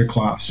their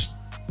class.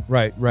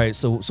 Right.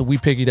 So we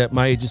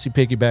my agency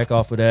piggyback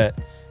off of that,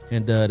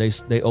 and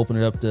they open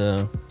it up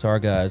to our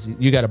guys.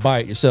 You got to buy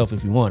it yourself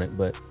if you want it,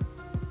 but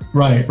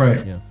right.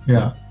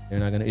 Yeah. They're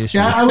not going to issue.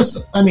 Yeah, I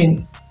was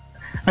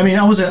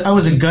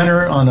a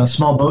gunner on a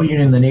small boat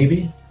unit in the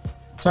Navy.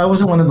 So I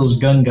wasn't one of those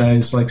gun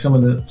guys like some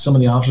of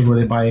the officers where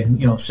they buy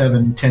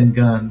 7-10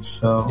 guns.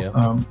 So yep.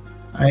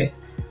 I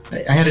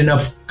had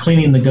enough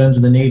cleaning the guns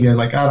in the Navy. I was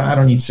like, I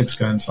don't need 6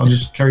 guns. I'll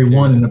just carry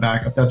one in the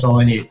backup. That's all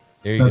I need.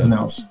 Nothing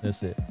else.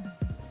 That's it.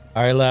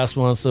 All right, last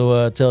one.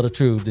 So tell the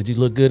truth. Did you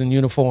look good in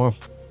uniform?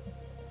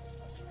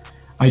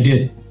 I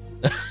did.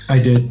 There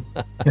you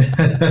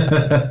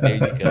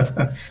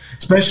go.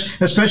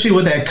 Especially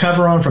with that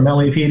cover on from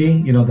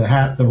LAPD. The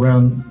hat, the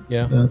round.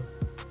 Yeah.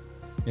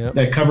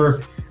 That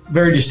cover.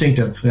 Very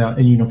distinctive,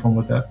 in uniform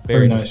with that.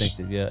 Very nice.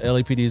 Distinctive, yeah.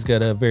 LAPD's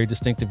got a very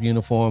distinctive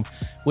uniform,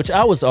 which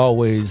I was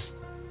always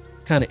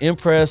kind of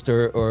impressed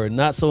or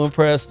not so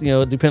impressed,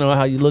 depending on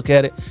how you look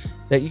at it,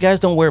 that you guys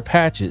don't wear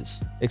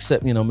patches,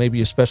 except, maybe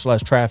your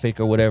specialized traffic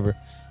or whatever,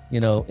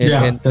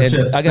 That's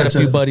it. I got a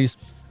few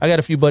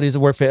buddies that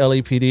work for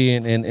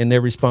LAPD, and their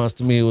response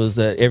to me was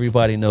that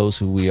everybody knows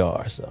who we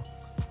are, so.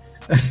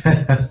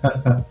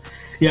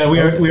 Yeah, we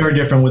are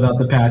different without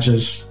the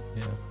patches.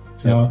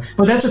 So,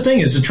 but that's the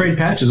thing is the trade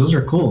patches; those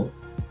are cool.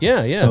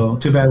 Yeah. So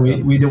too bad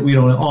we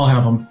don't all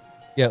have them.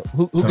 Yeah,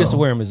 who gets to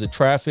wear them? Is it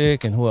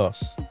traffic and who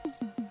else?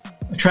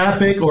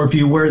 Traffic, or if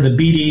you wear the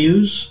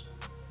BDUs.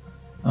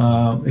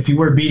 If you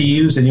wear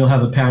BDUs, then you'll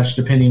have a patch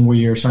depending where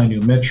you're assigned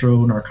to: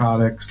 Metro,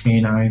 Narcotics,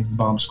 K9,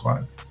 Bomb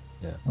Squad.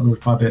 Yeah, there's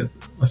probably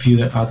a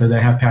few out there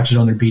that have patches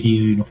on their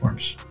BDU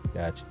uniforms.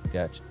 Gotcha.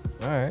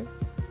 All right,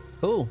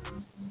 cool.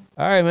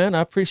 All right, man.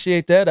 I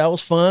appreciate that. That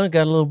was fun.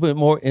 Got a little bit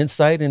more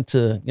insight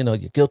into, your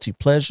guilty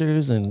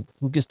pleasures and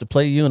who gets to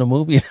play you in a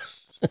movie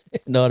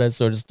and all that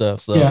sort of stuff.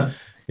 So,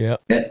 yeah.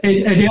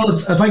 Hey, Dale,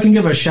 if I can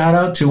give a shout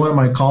out to one of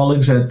my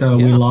colleagues that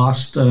we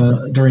lost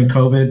during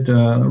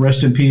COVID.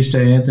 Rest in peace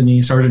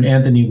to Sergeant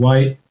Anthony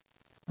White.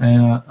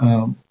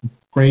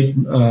 Great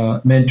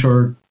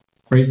mentor,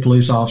 great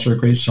police officer,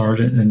 great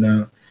sergeant,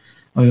 and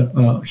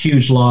a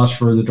huge loss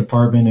for the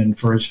department and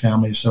for his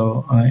family.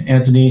 So,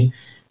 Anthony,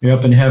 you're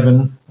up in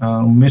heaven.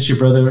 Miss your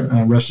brother.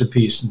 Rest in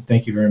peace, and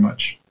thank you very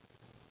much.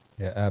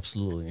 Yeah,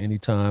 absolutely.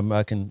 Anytime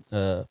I can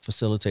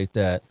facilitate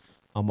that,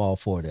 I'm all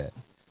for that.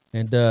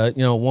 And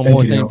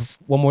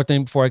one more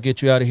thing before I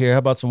get you out of here. How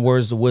about some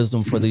words of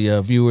wisdom for the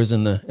viewers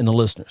and the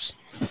listeners?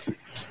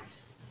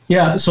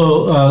 Yeah.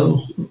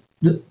 So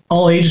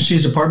all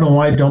agencies,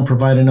 department-wide, don't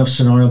provide enough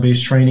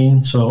scenario-based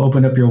training. So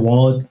open up your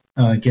wallet,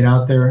 get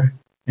out there,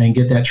 and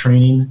get that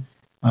training.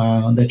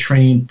 That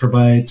training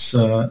provides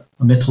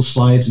mental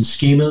slides and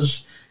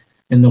schemas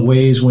in the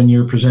ways when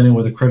you're presented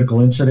with a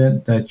critical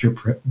incident that you're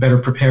better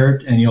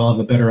prepared and you'll have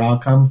a better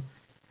outcome.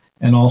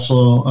 And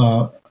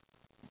also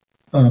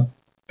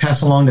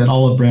pass along that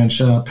olive branch,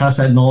 pass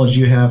that knowledge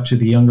you have to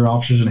the younger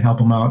officers and help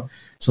them out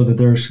so that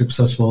they're as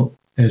successful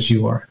as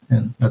you are.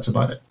 And that's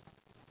about it.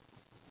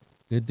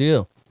 Good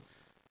deal.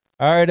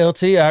 All right,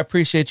 LT, I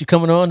appreciate you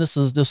coming on. This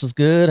was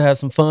good. Had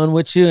some fun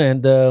with you,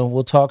 and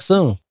we'll talk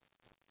soon.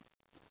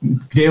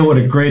 Dale, what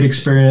a great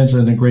experience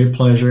and a great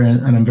pleasure,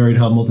 and I'm very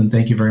humbled, and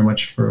thank you very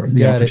much for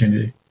the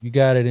opportunity. You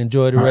got it.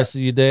 Enjoy the rest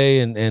of your day,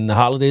 and the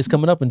holidays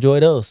coming up.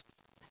 Enjoy those.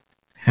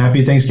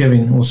 Happy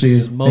Thanksgiving. We'll see you.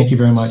 Thank you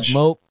very much.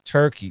 Smoked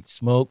turkey.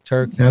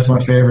 That's my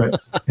favorite.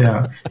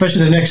 Yeah,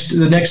 especially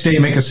the next day,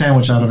 you make a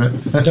sandwich out of it.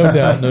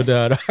 No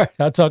doubt. All right,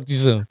 I'll talk to you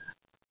soon.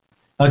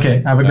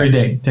 Okay, have a great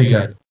day. Take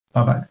care.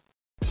 Bye-bye.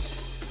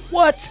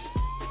 What?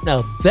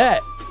 Now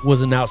that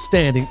was an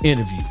outstanding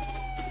interview.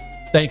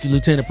 Thank you,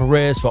 Lieutenant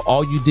Perez, for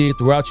all you did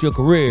throughout your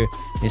career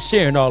and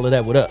sharing all of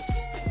that with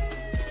us.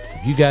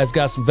 If you guys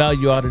got some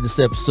value out of this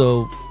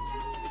episode,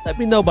 let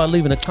me know by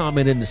leaving a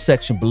comment in the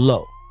section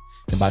below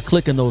and by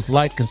clicking those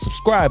like and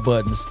subscribe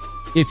buttons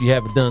if you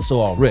haven't done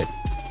so already.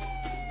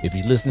 If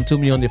you're listening to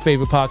me on your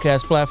favorite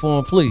podcast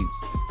platform, please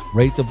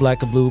rate the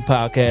Black and Blue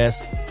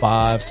Podcast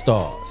 5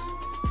 stars.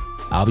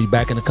 I'll be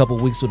back in a couple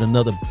weeks with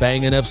another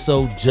banging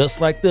episode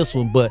just like this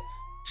one, but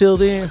till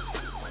then,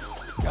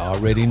 you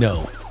already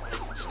know.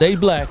 Stay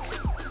black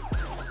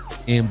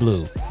and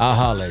blue. I'll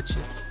holla at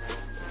you.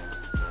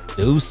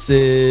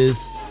 Deuces.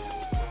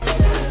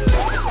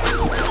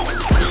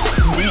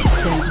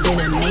 This has been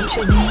a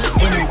Maitre D'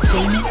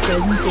 Entertainment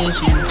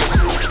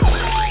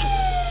presentation.